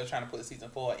 So they were trying to put season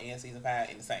 4 and season 5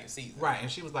 in the same season. Right, and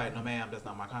she was like, "No, ma'am, that's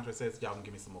not my contract. Says y'all can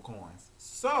give me some more coins."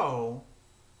 So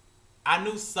I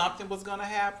knew something was gonna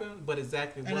happen, but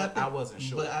exactly And what I wasn't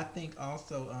sure. But I think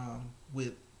also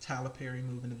with Tyler Perry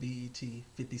moving to BET,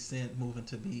 50 Cent moving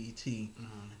to BET,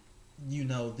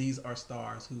 these are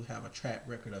stars who have a track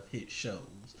record of hit shows,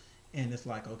 and it's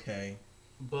like, okay,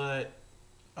 but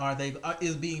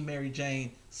is Being Mary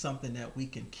Jane something that we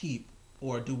can keep,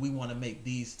 or do we want to make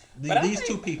these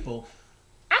two people?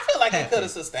 I feel like it happy? could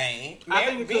have sustained. I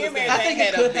think it Being could've Mary I Jane think it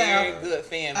had could a very have. good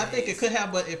fan base. I think it could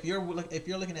have, but if you're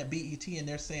looking at BET and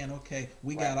they're saying, okay,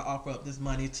 we Right. gotta offer up this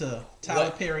money to Tyler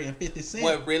What- Perry and 50 Cent.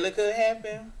 What really could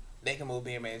happen, they can move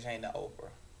Being Mary Jane to Oprah.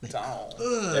 To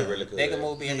own. They really could. They can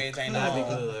move Being They Mary Jane to could. That'd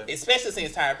be own. good. Especially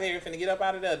since Tyler Perry finna get up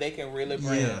out of there, they can really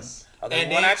bring. Yes. Okay,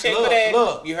 And when then, I check for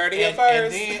that, you heard it here and,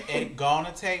 first. And then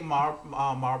gonna take Mar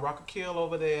Rocker Kill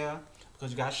over there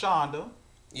because you got Shonda,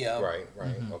 yeah. Right.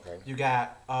 Okay. you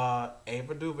got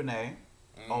Ava DuVernay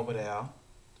over there.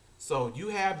 So you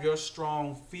have your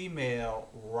strong female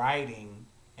writing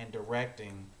and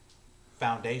directing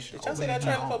foundation. Did y'all over see that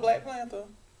there. trailer for Black Panther?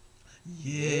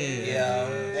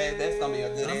 Yeah. That's gonna be a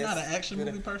good. I'm not ass- an action good-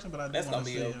 movie person, but I do That's want gonna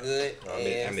to be see a it.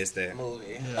 good. I missed that.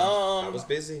 movie. Yeah. I was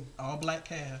busy. All black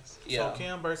cast. Yeah. So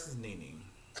Kim versus Nene.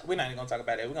 We're not even gonna talk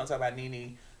about that. We're gonna talk about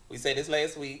Nene. We said this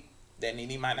last week that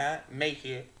Nene might not make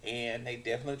it, and they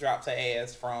definitely dropped her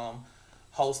ass from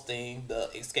hosting the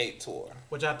Escape tour.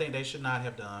 Which I think they should not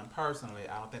have done. Personally,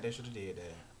 I don't think they should have did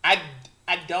that.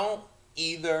 I don't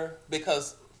either,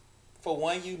 because for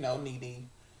one, Nene,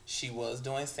 she was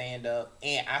doing stand up,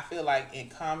 and I feel like in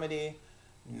comedy,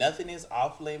 nothing is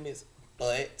off limits,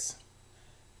 but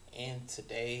in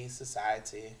today's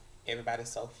society, everybody's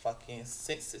so fucking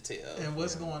sensitive. And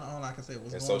what's going on, like I said,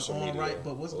 And social going on media. right,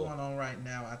 but what's going on right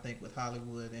now, I think, with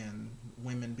Hollywood and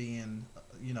women being,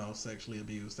 sexually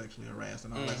abused, sexually harassed,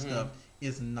 and all that stuff,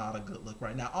 is not a good look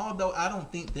right now. Although I don't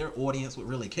think their audience would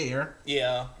really care.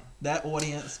 Yeah. That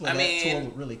audience for I that mean, tour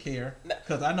would really care,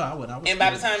 because I know I would. And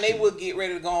by the time they would get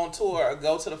ready to go on tour or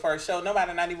go to the first show,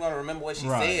 nobody not even going to remember what she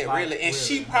Right. said, Like, really. And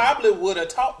she really. probably would have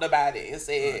talked about it and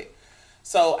said. Right.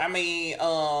 So, I mean,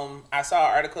 I saw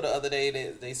an article the other day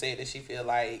that they said that she feel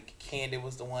like Candy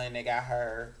was the one that got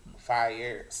her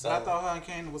fired. So, But I thought her and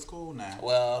Candy was cool now.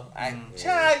 well,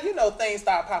 child, things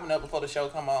start popping up before the show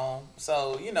come on.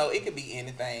 So, it could be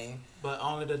anything. But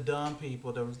only the dumb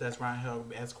people that's around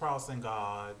here as crossing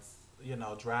guards,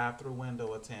 drive-through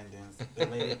window attendants, the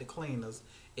lady at the cleaners,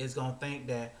 is gonna think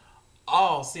that,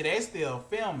 Oh, see, they still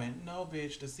filming. No,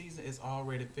 bitch, the season is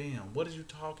already filmed. What are you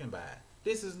talking about?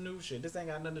 This is new shit. This ain't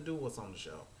got nothing to do with what's on the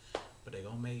show. But they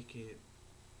gonna make it.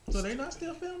 So they not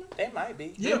still filming? They might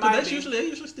be. Yeah, might because be. they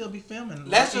usually still be filming.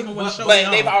 Let's even just- when the show But is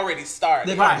they've on. already started.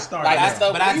 They've already started. Like, yeah. that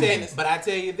stuff But I we tell you, finished. but I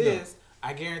tell you this.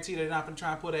 I guarantee they're not gonna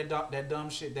try and pull that dumb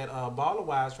shit that Baller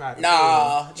Wise tried to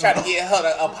Nah, try to get her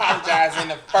to apologize in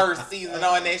the first season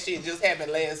knowing that shit just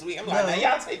happened last week. I'm like, No. now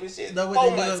y'all take this shit No, 4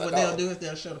 what months ago. they'll do is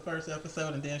they'll show the first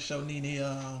episode and then show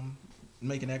Nene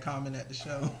making that comment at the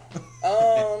show.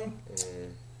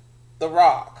 The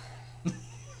Rock.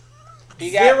 He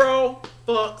got Zero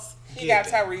fucks. he got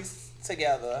given. Tyrese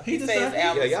together. He He says decided- his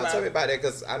album Yeah, y'all sound- tell me about that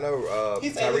because I know He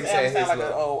said his Tyrese album had his sound like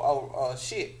little- a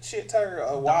shit turd,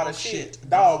 a water shit.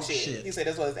 dog Dog shit. shit. He said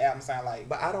that's what his album sound like.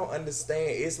 But I don't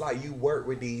understand. It's like you work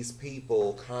with these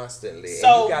people constantly,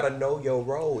 So- and you gotta know your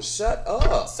role. Shut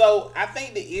up, So I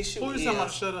think the issue Who is you talking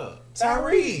about? Shut up.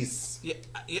 Tyrese. Yeah,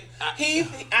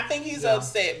 I think he's Yeah.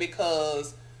 upset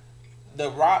because The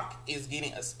Rock is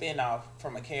getting a spinoff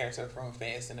from a character from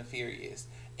Fast and the Furious,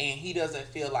 and he doesn't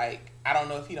feel like, I don't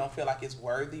know if he don't feel like it's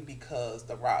worthy because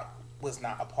The Rock was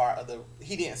not a part of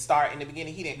he didn't start in the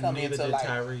beginning. He didn't come Neither into did like.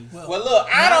 Tyrese. Well, look,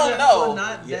 I don't know. Well,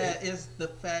 not Yeah. that. It's the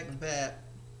fact that,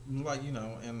 like, you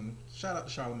know, and shout out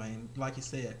to Charlamagne, like you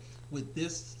said, with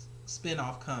this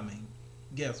spinoff coming,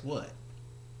 guess what?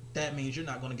 That means you're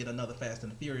not going to get another Fast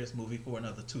and the Furious movie for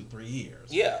another 2-3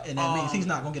 years. Yeah. And that means he's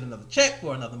not going to get another check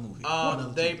for another movie. for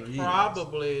another They 2-3 years.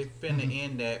 probably finna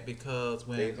end that because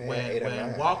They've when had 8 or when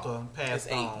 9. Walker passed It's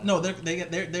 8. on. No,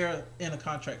 they're in a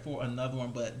contract for another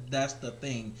one, but that's the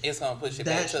thing. It's gonna push it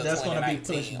back That's to that's going to be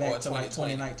 2019 pushed or back to like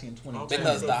 2020. 2019, 2020. Okay,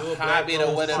 Because so the do a Black Hobbit or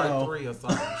Rose whatever- Part 3 or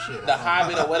something. Shit. The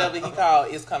Hobbit or whatever he called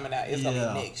is coming out. It's Yeah.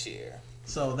 gonna be next year.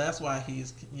 So that's why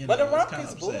he's, you know, But The he's Rock kind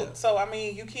is of upset. booked, so I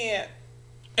mean, you can't.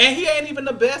 And he ain't even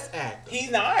the best actor. He's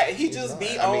not. He just not.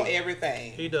 be I on mean,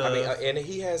 everything. He does. I mean, and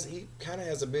he kind of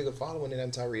has a bigger following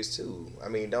than Tyrese too. I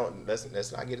mean,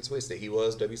 let's not get it twisted. He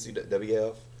was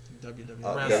WWF.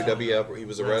 WWE. Wrestler. WWF, he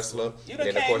was a wrestler. You And done then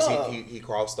of came course up. he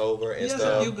crossed over and He has a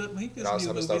stuff. few good. He And all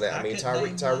some stuff that I mean,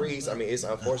 Tyrese. I mean, it's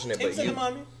unfortunate, but Into the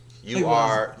money. He you was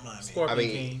are. mommy. I Scorpion mean,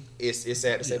 King. it's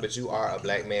sad to say, Yeah. but you are a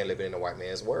black man living in a white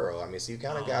man's world. I mean, so you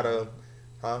kind of gotta,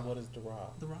 huh? What is The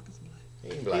Rock? The Rock is black. He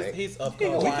ain't black. He's of He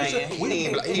color. Hawaiian. He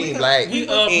ain't black. He He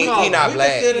not We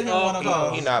black. consider him one of He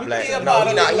us. He not black. He a No, part he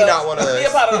of not. He Lilo- not one of he a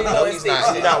part of us. Lilo No, and he's not.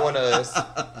 Stitch. He's not one of us.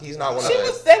 He's not one of She us.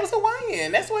 was. That was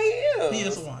Hawaiian. That's what he is. He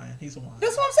is Hawaiian. He's Hawaiian.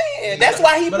 That's what I'm saying. That's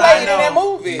why he But played I in that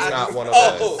know- movie. He's not one of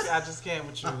Oh. us. I just can't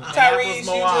with you. And that Tyrese, was you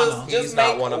Moana. just He's not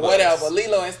make one of whatever. us.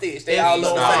 Lilo and Stitch. They It's all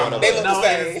look the not one same. of They us. look No, the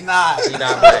it's same. not. He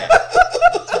not black.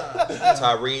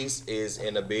 Tyrese is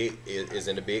in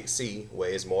a big C where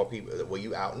it's more people where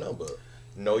you outnumber.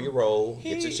 Know your role,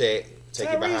 get your check, take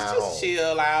it Tyrese, behind just home.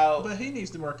 chill out. But he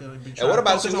needs to work on it. And what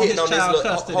about you hitting on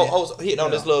this hitting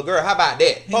on this little girl? How about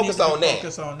that? Focus on that.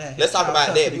 Focus on that. Let's talk Child about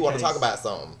that. If custody you want to case. talk about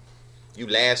something, you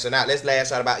lashing out. Let's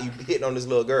lash out about you hitting on this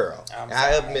little girl. I'm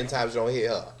However sorry. many times you don't hit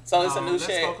her. So it's a No, new let's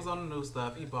shit. focus on the new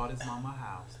stuff. He bought his mama a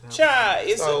house. That Child,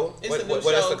 it's So a what new else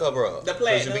show. to cover up? The 'Cause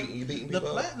Platinum. you beating The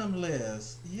people up. platinum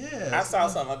list. Yes. I saw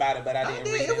something about it, but I I didn't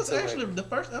did. read It was into actually it. the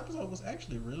first episode was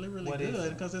actually really What is good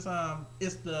it? because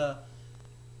it's the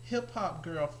hip hop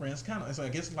girlfriends kind of. It's I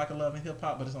guess it's like a Love and Hip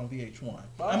Hop, but it's on VH1.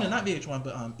 I mean not VH1,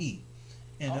 but E.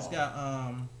 And it's Oh.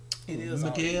 got It is on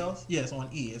Miguel's. Yes, on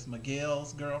E. It's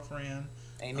Miguel's girlfriend,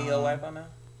 Ain't Neo wife on there?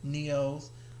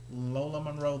 Neo's, Lola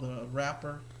Monroe, the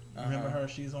rapper. Remember Uh-huh. her?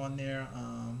 She's on there.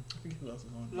 I forget who else is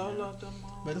on there. Lola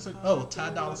Demone. But it's like, Ty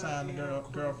Dolla Sign, the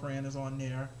girlfriend is on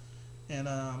there, and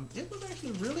it was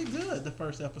actually really good. The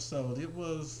first episode, it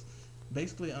was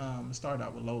basically it started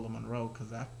out with Lola Monroe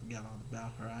because I forgot all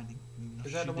about her. I didn't know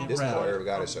Is that she the one did This is rap. what Eric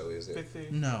got show, is it? 50.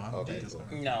 No, I don't Okay, think it's cool.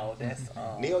 her. No, that's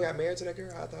Neil got married to that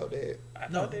girl? I thought that. I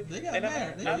No, thought they got not-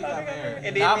 married. They I thought got they got married.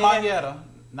 And Not then they Marietta.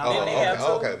 Not Oh, Then they okay, have two.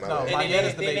 okay, my No, bad. And Marietta's then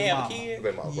the they baby have a mama. kid.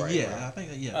 Been my right, Yeah, right. I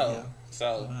think yeah. Oh, Yeah.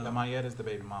 so The Marietta's the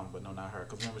baby mama, but no, not her.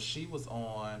 Because remember, she was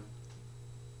on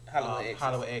Hollywood Exes.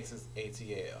 Hollywood X's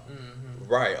ATL.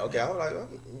 Right, okay. I was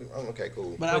like, I'm okay,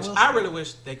 cool. But Which will I say, really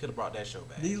wish they could have brought that show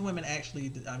back. these women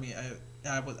actually. I mean,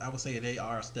 I would say they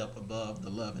are a step above the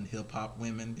Love and Hip Hop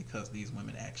women because these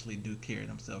women actually do carry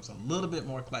themselves a little bit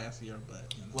more classier.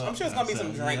 But you know, Well, I'm sure it's gonna be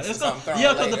some drinks or it's something thrown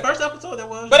yeah, because the later. first episode there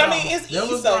was. But I drama. mean, it's There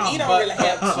E, was so drama. you don't But- really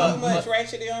have too but- much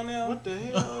ratchet on there. What the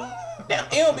hell? Now,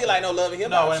 it don't be like no Love and Hip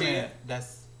No, Hop wait a shit. minute.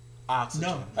 That's Oxygen.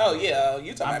 No. Oh yeah,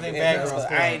 you talking I'm about thinking Bad Bad Girls? Girls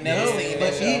But I ain't never No, seen but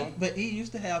that E, show. but E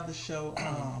used to have the show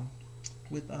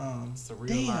with Surreal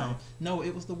damn Life. no,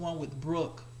 it was the one with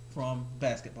Brooke from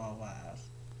Basketball Wives.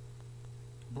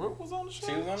 Brooke was on the show.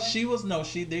 She was on there?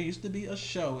 She was there used to be a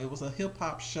show. It was a hip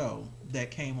hop show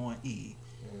that came on E.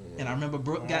 And I remember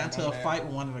Brooke got into a fight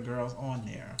with one of the girls on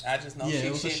there. I just know Yeah, she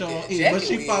it was a shit show on that E. Jackie But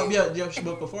she with. fought,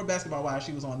 but before Basketball Wives,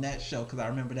 she was on that show because I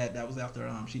remember that was after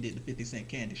she did the 50 Cent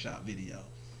Candy Shop video.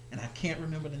 And I can't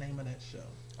remember the name of that show.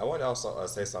 I want to also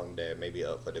say something that may be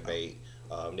up for debate.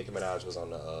 Nicki Minaj was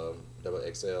on the Double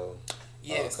XL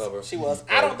Yes, cover. she was.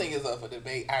 I don't think it's up for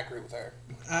debate. I agree with her.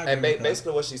 And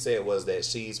basically what she said was that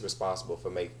she's responsible for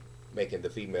making the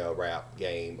female rap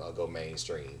game go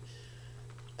mainstream.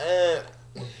 I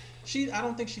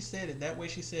don't think she said it that way.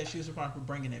 She said she was responsible for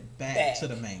bringing it back to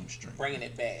the mainstream. Bringing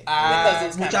it back.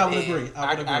 Which I would agree.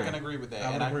 I can agree with that.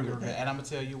 I would agree with that. And I'm going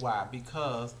to tell you why.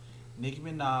 Because Nicki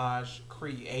Minaj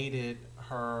created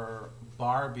her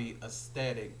Barbie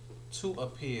aesthetic to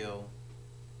appeal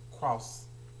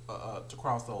to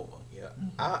crossover. Yeah.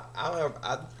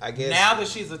 I guess now that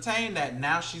she's attained that,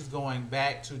 now she's going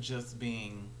back to just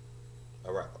being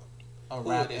a rapper.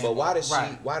 But why does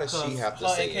she have to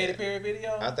say her Katy that? Perry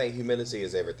video? I think humility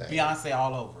is everything. Beyonce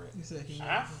all over it. You said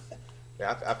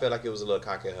I feel like it was a little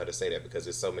cocky of her to say that because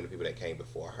there's so many people that came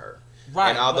before her. Right.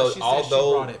 And although she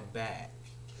brought it back.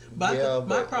 But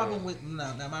my problem with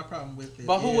it.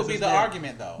 But who would be the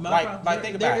argument though? Think about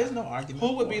it. There is no argument.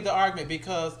 Who would be the argument?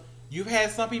 Because you've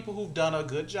had some people who've done a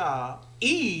good job.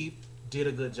 Eve did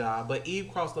a good job, but Eve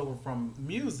crossed over from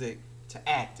music to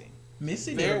acting.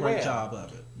 Missy did a great job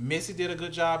of it. Missy did a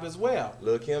good job as well.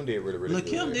 Lil' Kim did really good. Lil'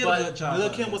 Kim did a good job. Lil'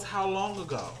 Kim was how long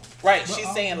ago? Right,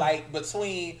 she's saying like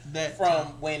between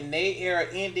when their era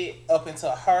ended up into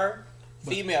her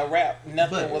female rap,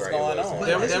 nothing was going on.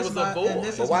 There was a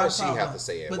void. But why does she have to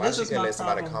say it? Why she can't let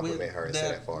somebody compliment her and say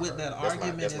that for her? With that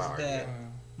argument is that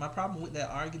my problem with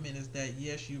that argument is that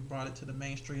yes, you brought it to the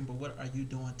mainstream, but what are you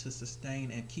doing to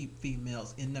sustain and keep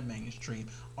females in the mainstream?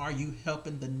 Are you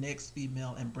helping the next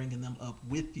female and bringing them up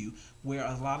with you? Where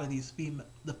a lot of these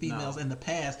females in the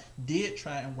past did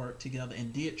try and work together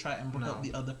and did try and help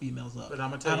the other females up. But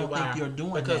I'm gonna tell you why. I don't think you're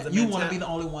doing that. You want to be the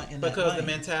only one in that lane. Because the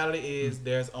mentality is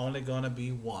there's only gonna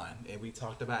be one, and we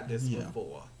talked about this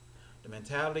before. The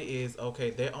mentality is okay.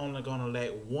 They're only gonna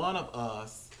let one of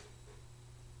us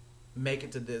make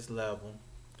it to this level.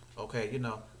 Okay,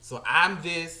 so I'm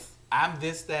this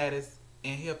status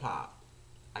in hip hop.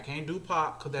 I can't do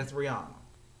pop because that's Rihanna.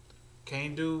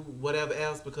 Can't do whatever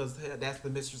else because that's the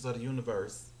mistress of the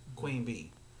universe, Queen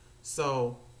Bee.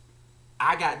 So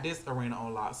I got this arena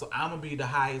on lock. So I'm gonna be the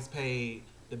highest paid,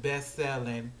 the best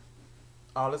selling,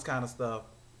 all this kind of stuff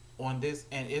on this.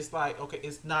 And it's like, okay,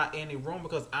 it's not any room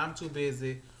because I'm too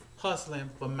busy hustling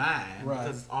for mine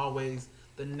because it's always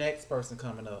the next person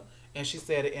coming up. And she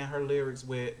said it in her lyrics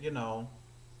with,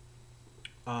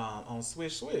 on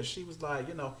Swish Swish. She was like,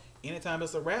 anytime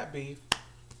it's a rap beef,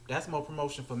 that's more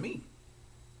promotion for me.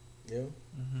 Yeah.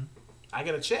 Mm-hmm. I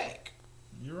get a check.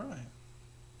 You're right.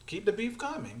 Keep the beef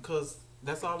coming, because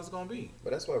that's all it's going to be.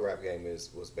 But that's what rap game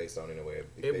was based on in a way.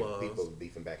 People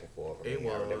beefing back and forth. I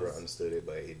never understood it,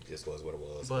 but it just was what it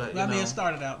was. But it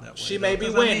started out that way. She may be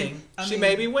winning. She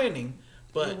may be winning.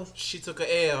 But she took an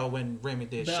L when Remy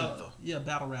did Shiva. Yeah,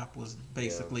 battle rap was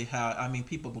basically how,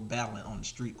 people were battling on the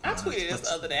street corners. I tweeted this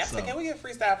the other day. I said, can we get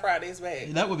Freestyle Fridays back?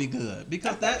 That would be good.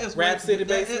 Because that is Rap City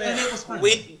Basement. And it was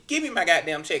free. Give me my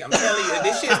goddamn check. I'm telling you, if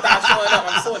this shit starts showing up,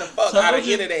 I'm suing the fuck out of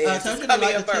it ass. Just come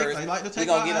in first. We're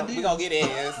gonna get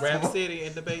ass. Rap City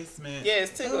in the basement.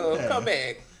 Yes, come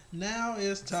back. Now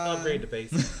it's time. Upgrade the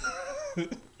basement.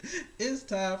 It's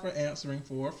time for answering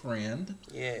for a friend.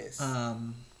 Yes.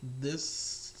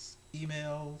 This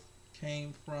email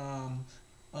came from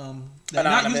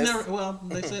Anonymous.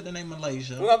 they said the name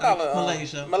Malaysia. We're gonna call it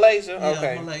Malaysia. Malaysia. Yeah,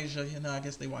 Okay. Malaysia. I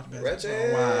guess they watch Reggie.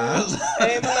 Basketball Wives.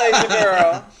 Hey, Malaysia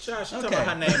girl. She talking about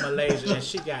her name Malaysia, and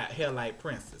she got hair like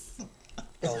Princess.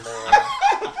 Oh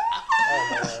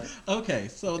Lord. Okay,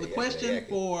 so the question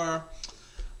for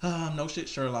No Shit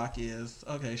Sherlock is,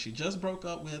 okay, she just broke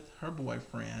up with her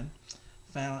boyfriend,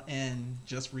 and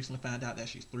just recently found out that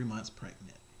she's 3 months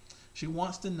pregnant. She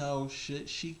wants to know, should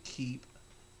she keep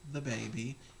the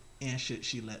baby, and should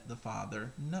she let the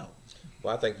father know?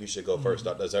 Well, I think you should go first,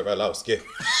 Dr. Zarvalowski.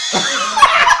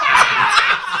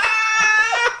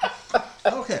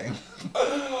 Okay.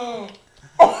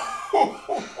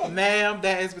 Ma'am,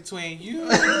 that is between you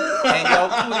and your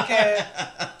cootie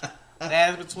cat.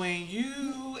 That is between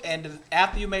you and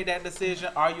after you make that decision,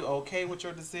 are you okay with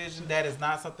your decision? That is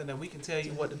not something that we can tell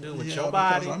you what to do with your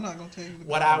body. I'm not gonna tell you.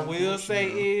 What I will say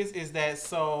is that,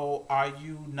 so are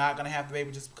you not gonna have the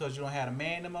baby just because you don't have a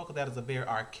man anymore? Because that is a very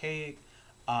archaic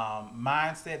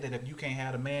mindset that if you can't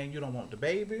have a man, you don't want the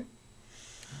baby.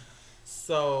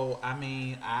 So, I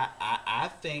mean, I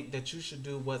think that you should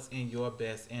do what's in your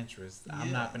best interest.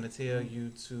 I'm not going to tell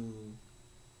you to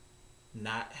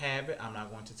not have it. I'm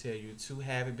not going to tell you to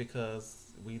have it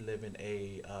because we live in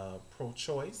a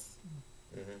pro-choice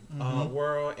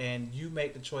world, and you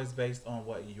make the choice based on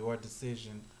what your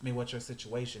decision, what your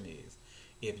situation is.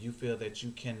 If you feel that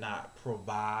you cannot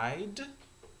provide,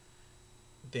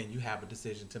 then you have a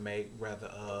decision to make. Whether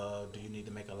do you need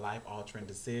to make a life-altering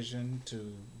decision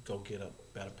to go get a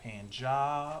better paying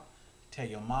job, tell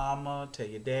your mama, tell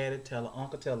your daddy, tell an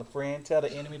uncle, tell a friend, tell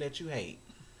the enemy that you hate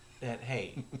that,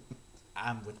 hey,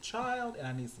 I'm with child and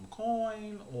I need some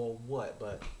coin or what,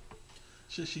 but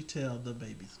should she tell the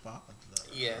baby's father?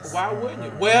 Yes. Why wouldn't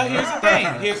you? Well, here's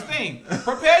the thing.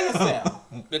 Prepare yourself.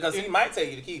 Because he might tell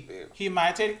you to keep it. He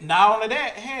might tell you. Not only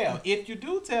that, hell, if you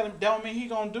do tell him, don't mean he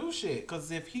gonna do shit.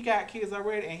 Because if he got kids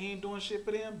already and he ain't doing shit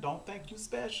for them, don't think you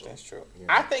special. That's true. Yeah.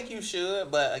 I think you should,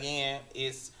 but again,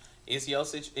 it's your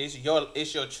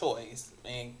choice,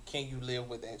 and can you live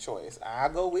with that choice? I'll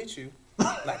go with you.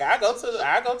 Like I go to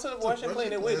the abortion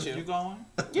clinic with you. You going?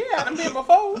 Yeah, I've been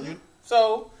before.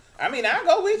 So I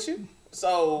go with you.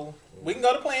 So we can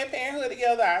go to Planned Parenthood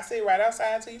together. I sit right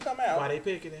outside until you come out. Why they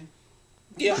picketing?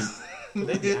 Yeah.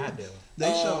 They be out there.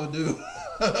 They sure do.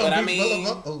 But at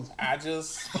least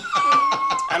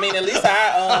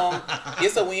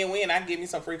it's a win-win. I can give me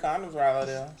some free condoms while out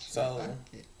there. So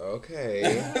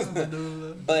okay.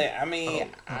 But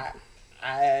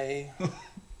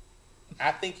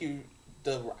I think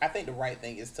the right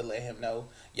thing is to let him know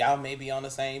y'all may be on the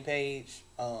same page.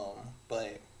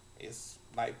 But it's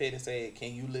like Petty said,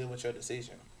 can you live with your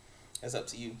decision? It's up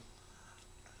to you.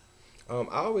 I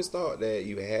always thought that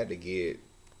you had to get.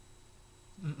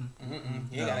 You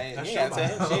gotta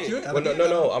tell him shit. Well,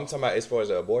 no. I'm talking about as far as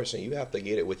the abortion. You have to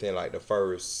get it within like the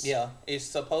first. Yeah, it's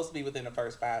supposed to be within the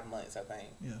first 5 months, I think.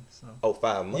 Yeah. So. Oh,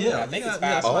 5 months. Yeah, I think it's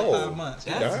 5 months. 5 months.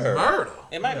 That's murder.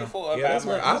 It might be 4 or 5 that's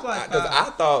months. Because I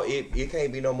thought it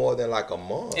can't be no more than like a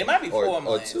month. It might be 4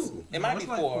 months. Or 2. It might be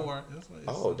 4.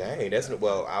 Oh, dang. That's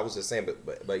well. I was just saying,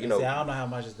 but you know. See, I don't know how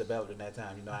much is developed in that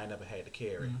time. I ain't never had to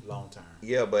carry long term.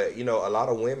 Yeah, but a lot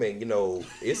of women,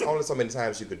 it's only so many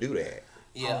times you could do that.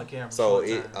 Yeah. So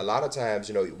a lot of times,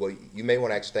 you may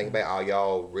want to actually think about, are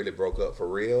y'all really broke up for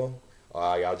real? Or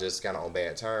are y'all just kind of on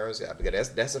bad terms? Yeah, because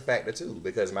that's a factor too.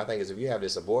 Because my thing is, if you have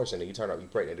this abortion and you turn up, you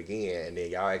pregnant again, and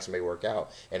then y'all actually may work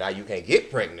out, and now you can't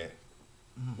get pregnant.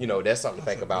 That's something to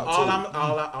think about too.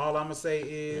 All I'm gonna say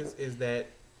is that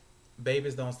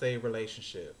babies don't save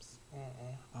relationships. All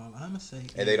I'm gonna say,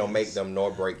 and they don't make them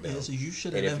nor break them. So you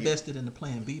should have invested in the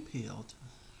Plan B pill.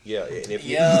 Yeah, and if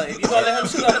you're gonna let him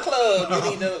shoot on the club,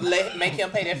 you need to make him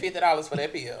pay that $50 for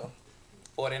that pill.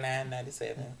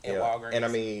 $49.97 at Walgreens. And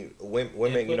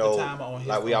women,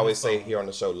 like we always say here on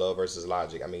the show, love versus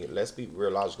logic. Let's be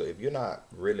real logical. If you're not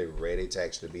really ready to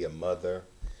actually be a mother,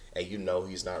 and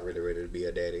he's not really ready to be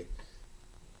a daddy,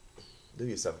 do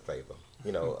yourself a favor.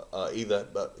 Either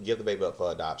give the baby up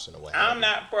for adoption or what. I'm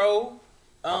not pro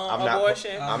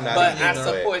abortion, but I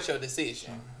support your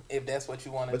decision. If that's what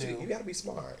you want to do. You got to be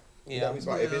smart. Yeah. You gotta be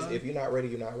smart. If you're not ready,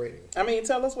 you're not ready.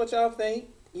 Tell us what y'all think.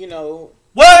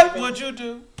 What would you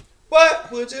do? What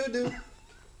would you do?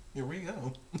 Here we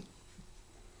go.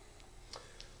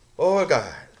 Oh,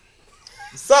 God.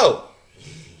 So,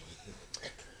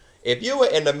 if you were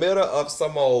in the middle of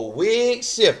some old wig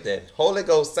shifting, Holy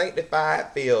Ghost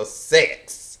sanctified filled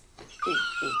sex,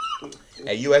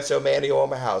 and you at your man in your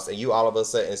woman house, and you all of a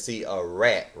sudden see a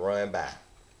rat run by.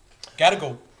 Gotta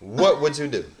go. What would you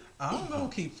do? I'm gonna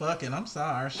keep fucking. I'm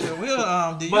sorry. Sure, we'll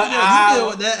you deal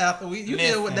with that after you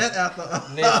deal with that after.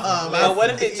 Well, what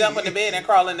if it jump in the bed and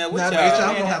crawl in there with y'all? Bitch,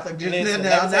 I'm gonna have to get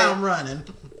now I'm running.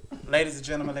 Ladies and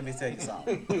gentlemen, let me tell you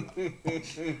something.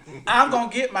 I'm gonna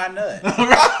get my nut, but my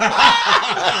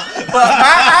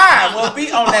eye will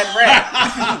be on that rat.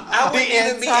 I wouldn't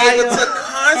even be able to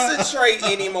concentrate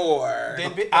anymore.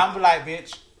 I'm like,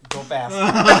 bitch, go faster.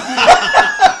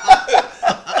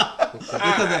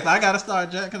 Because if I gotta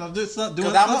start jacking, I'm doing something.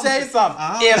 Because I'm gonna tell you something.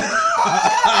 I'm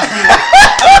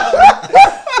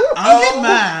getting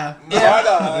mine.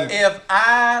 If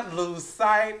I lose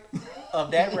sight of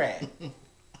that rat,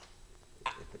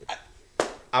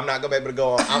 I'm not gonna be able to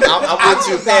go on. I'm with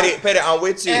you, Petty. I'm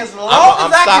with you. As long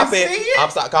as I can see it,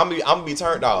 I'm gonna be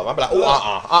turned off. I'm like, ooh,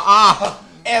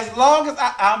 As long as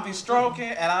I'm be stroking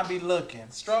and I be looking,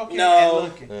 and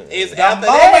looking. It's the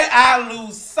moment I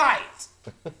lose sight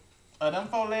of them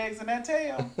 4 legs and that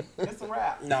tail, it's a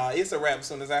wrap. Nah, it's a wrap as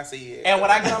soon as I see it. And when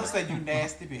I get up, I'm say, you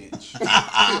nasty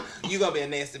bitch. You gonna be a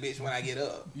nasty bitch when I get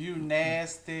up. You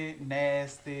nasty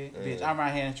bitch. I'm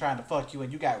right here trying to fuck you,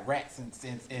 and you got rats and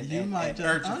You might and just-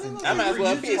 urchins. And I might as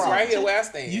well You piss just- right here where I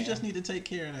stand. You just need to take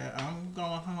care of that. I'm going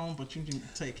home, but you need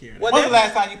to take care of that. Well, When's the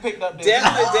last time you picked up this?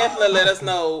 Definitely let us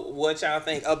know what y'all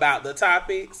think about the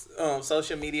topics,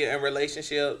 social media and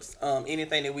relationships,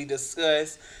 anything that we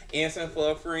discuss, answering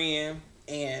for a friend,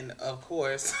 and of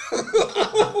course,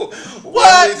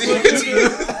 what would you do?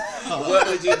 What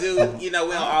would you do? You know,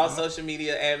 we're on all social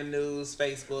media avenues: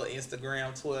 Facebook,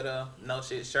 Instagram, Twitter. No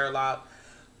shit, Sherlock.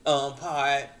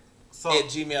 Pod So, at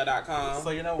gmail.com. so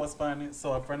you know what's funny?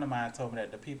 So a friend of mine told me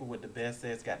that the people with the best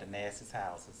sex got the nastiest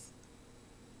houses.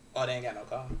 Oh, they ain't got no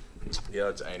car.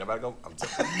 Yeah, ain't nobody go.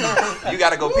 You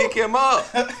gotta go pick him up.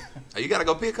 You gotta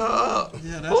go pick her up.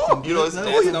 Yeah, that's some You know, good, it's-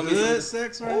 that's gonna some be good some-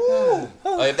 sex right there.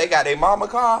 Or if they got their mama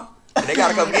car, and they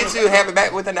gotta come get you, have it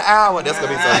back within an hour. That's gonna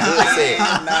be some good sex.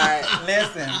 Not.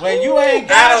 Listen, when you ain't I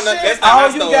got don't know, shit, that's not all my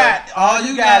you story. got, all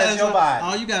you got is your body.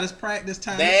 All you got is practice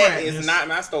time. to That practice. is not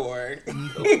my story.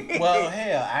 Well,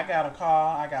 hell, I got a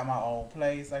car, I got my own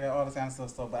place, I got all this kind of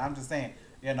stuff. So, but I'm just saying,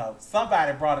 you know,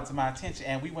 somebody brought it to my attention,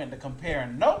 and we went to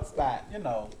comparing notes by, you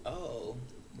know, Oh.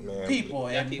 Man,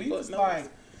 people, Yeah, and we people was know. like,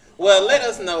 Well, let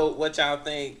us know what y'all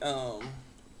think.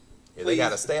 if they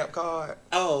got a stamp card,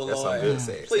 Oh, that's Lord. some good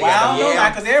sex. Please. They well, I got don't them know now,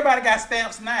 yams. because everybody got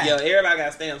stamps now. Yo, everybody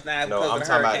got stamps now. No, because I'm of the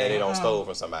talking about that hurricane. they don't stole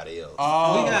from somebody else.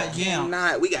 Oh, We got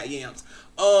yams. We got yams.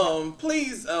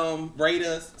 Please rate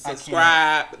us,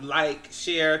 subscribe, like,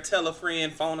 share, tell a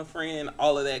friend, phone a friend,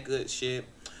 all of that good shit.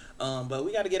 But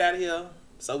we got to get out of here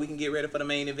so we can get ready for the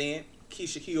main event.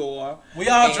 Keisha Kior. We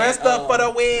all And, dressed up for the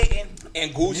wedding.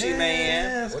 and Gucci Man.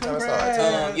 Yes, What time it congrats.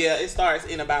 start? Yeah, it starts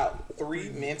in about 3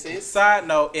 minutes. Side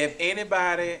note: if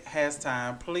anybody has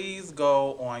time, please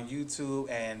go on YouTube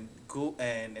and go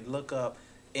and look up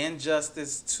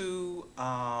Injustice 2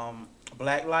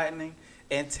 Black Lightning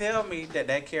and tell me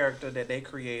that character that they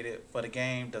created for the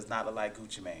game does not look like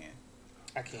Gucci Man.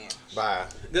 I can't. Bye.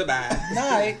 Goodbye.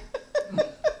 Night.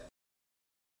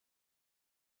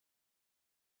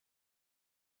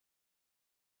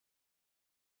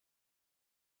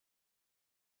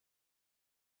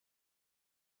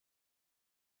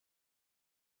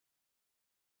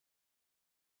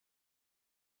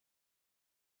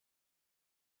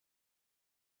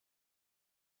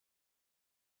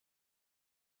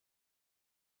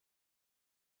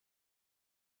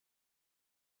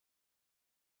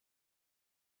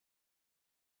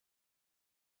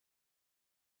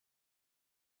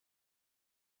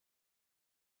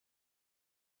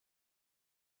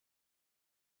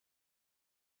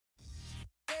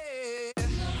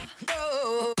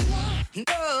 No,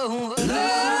 no,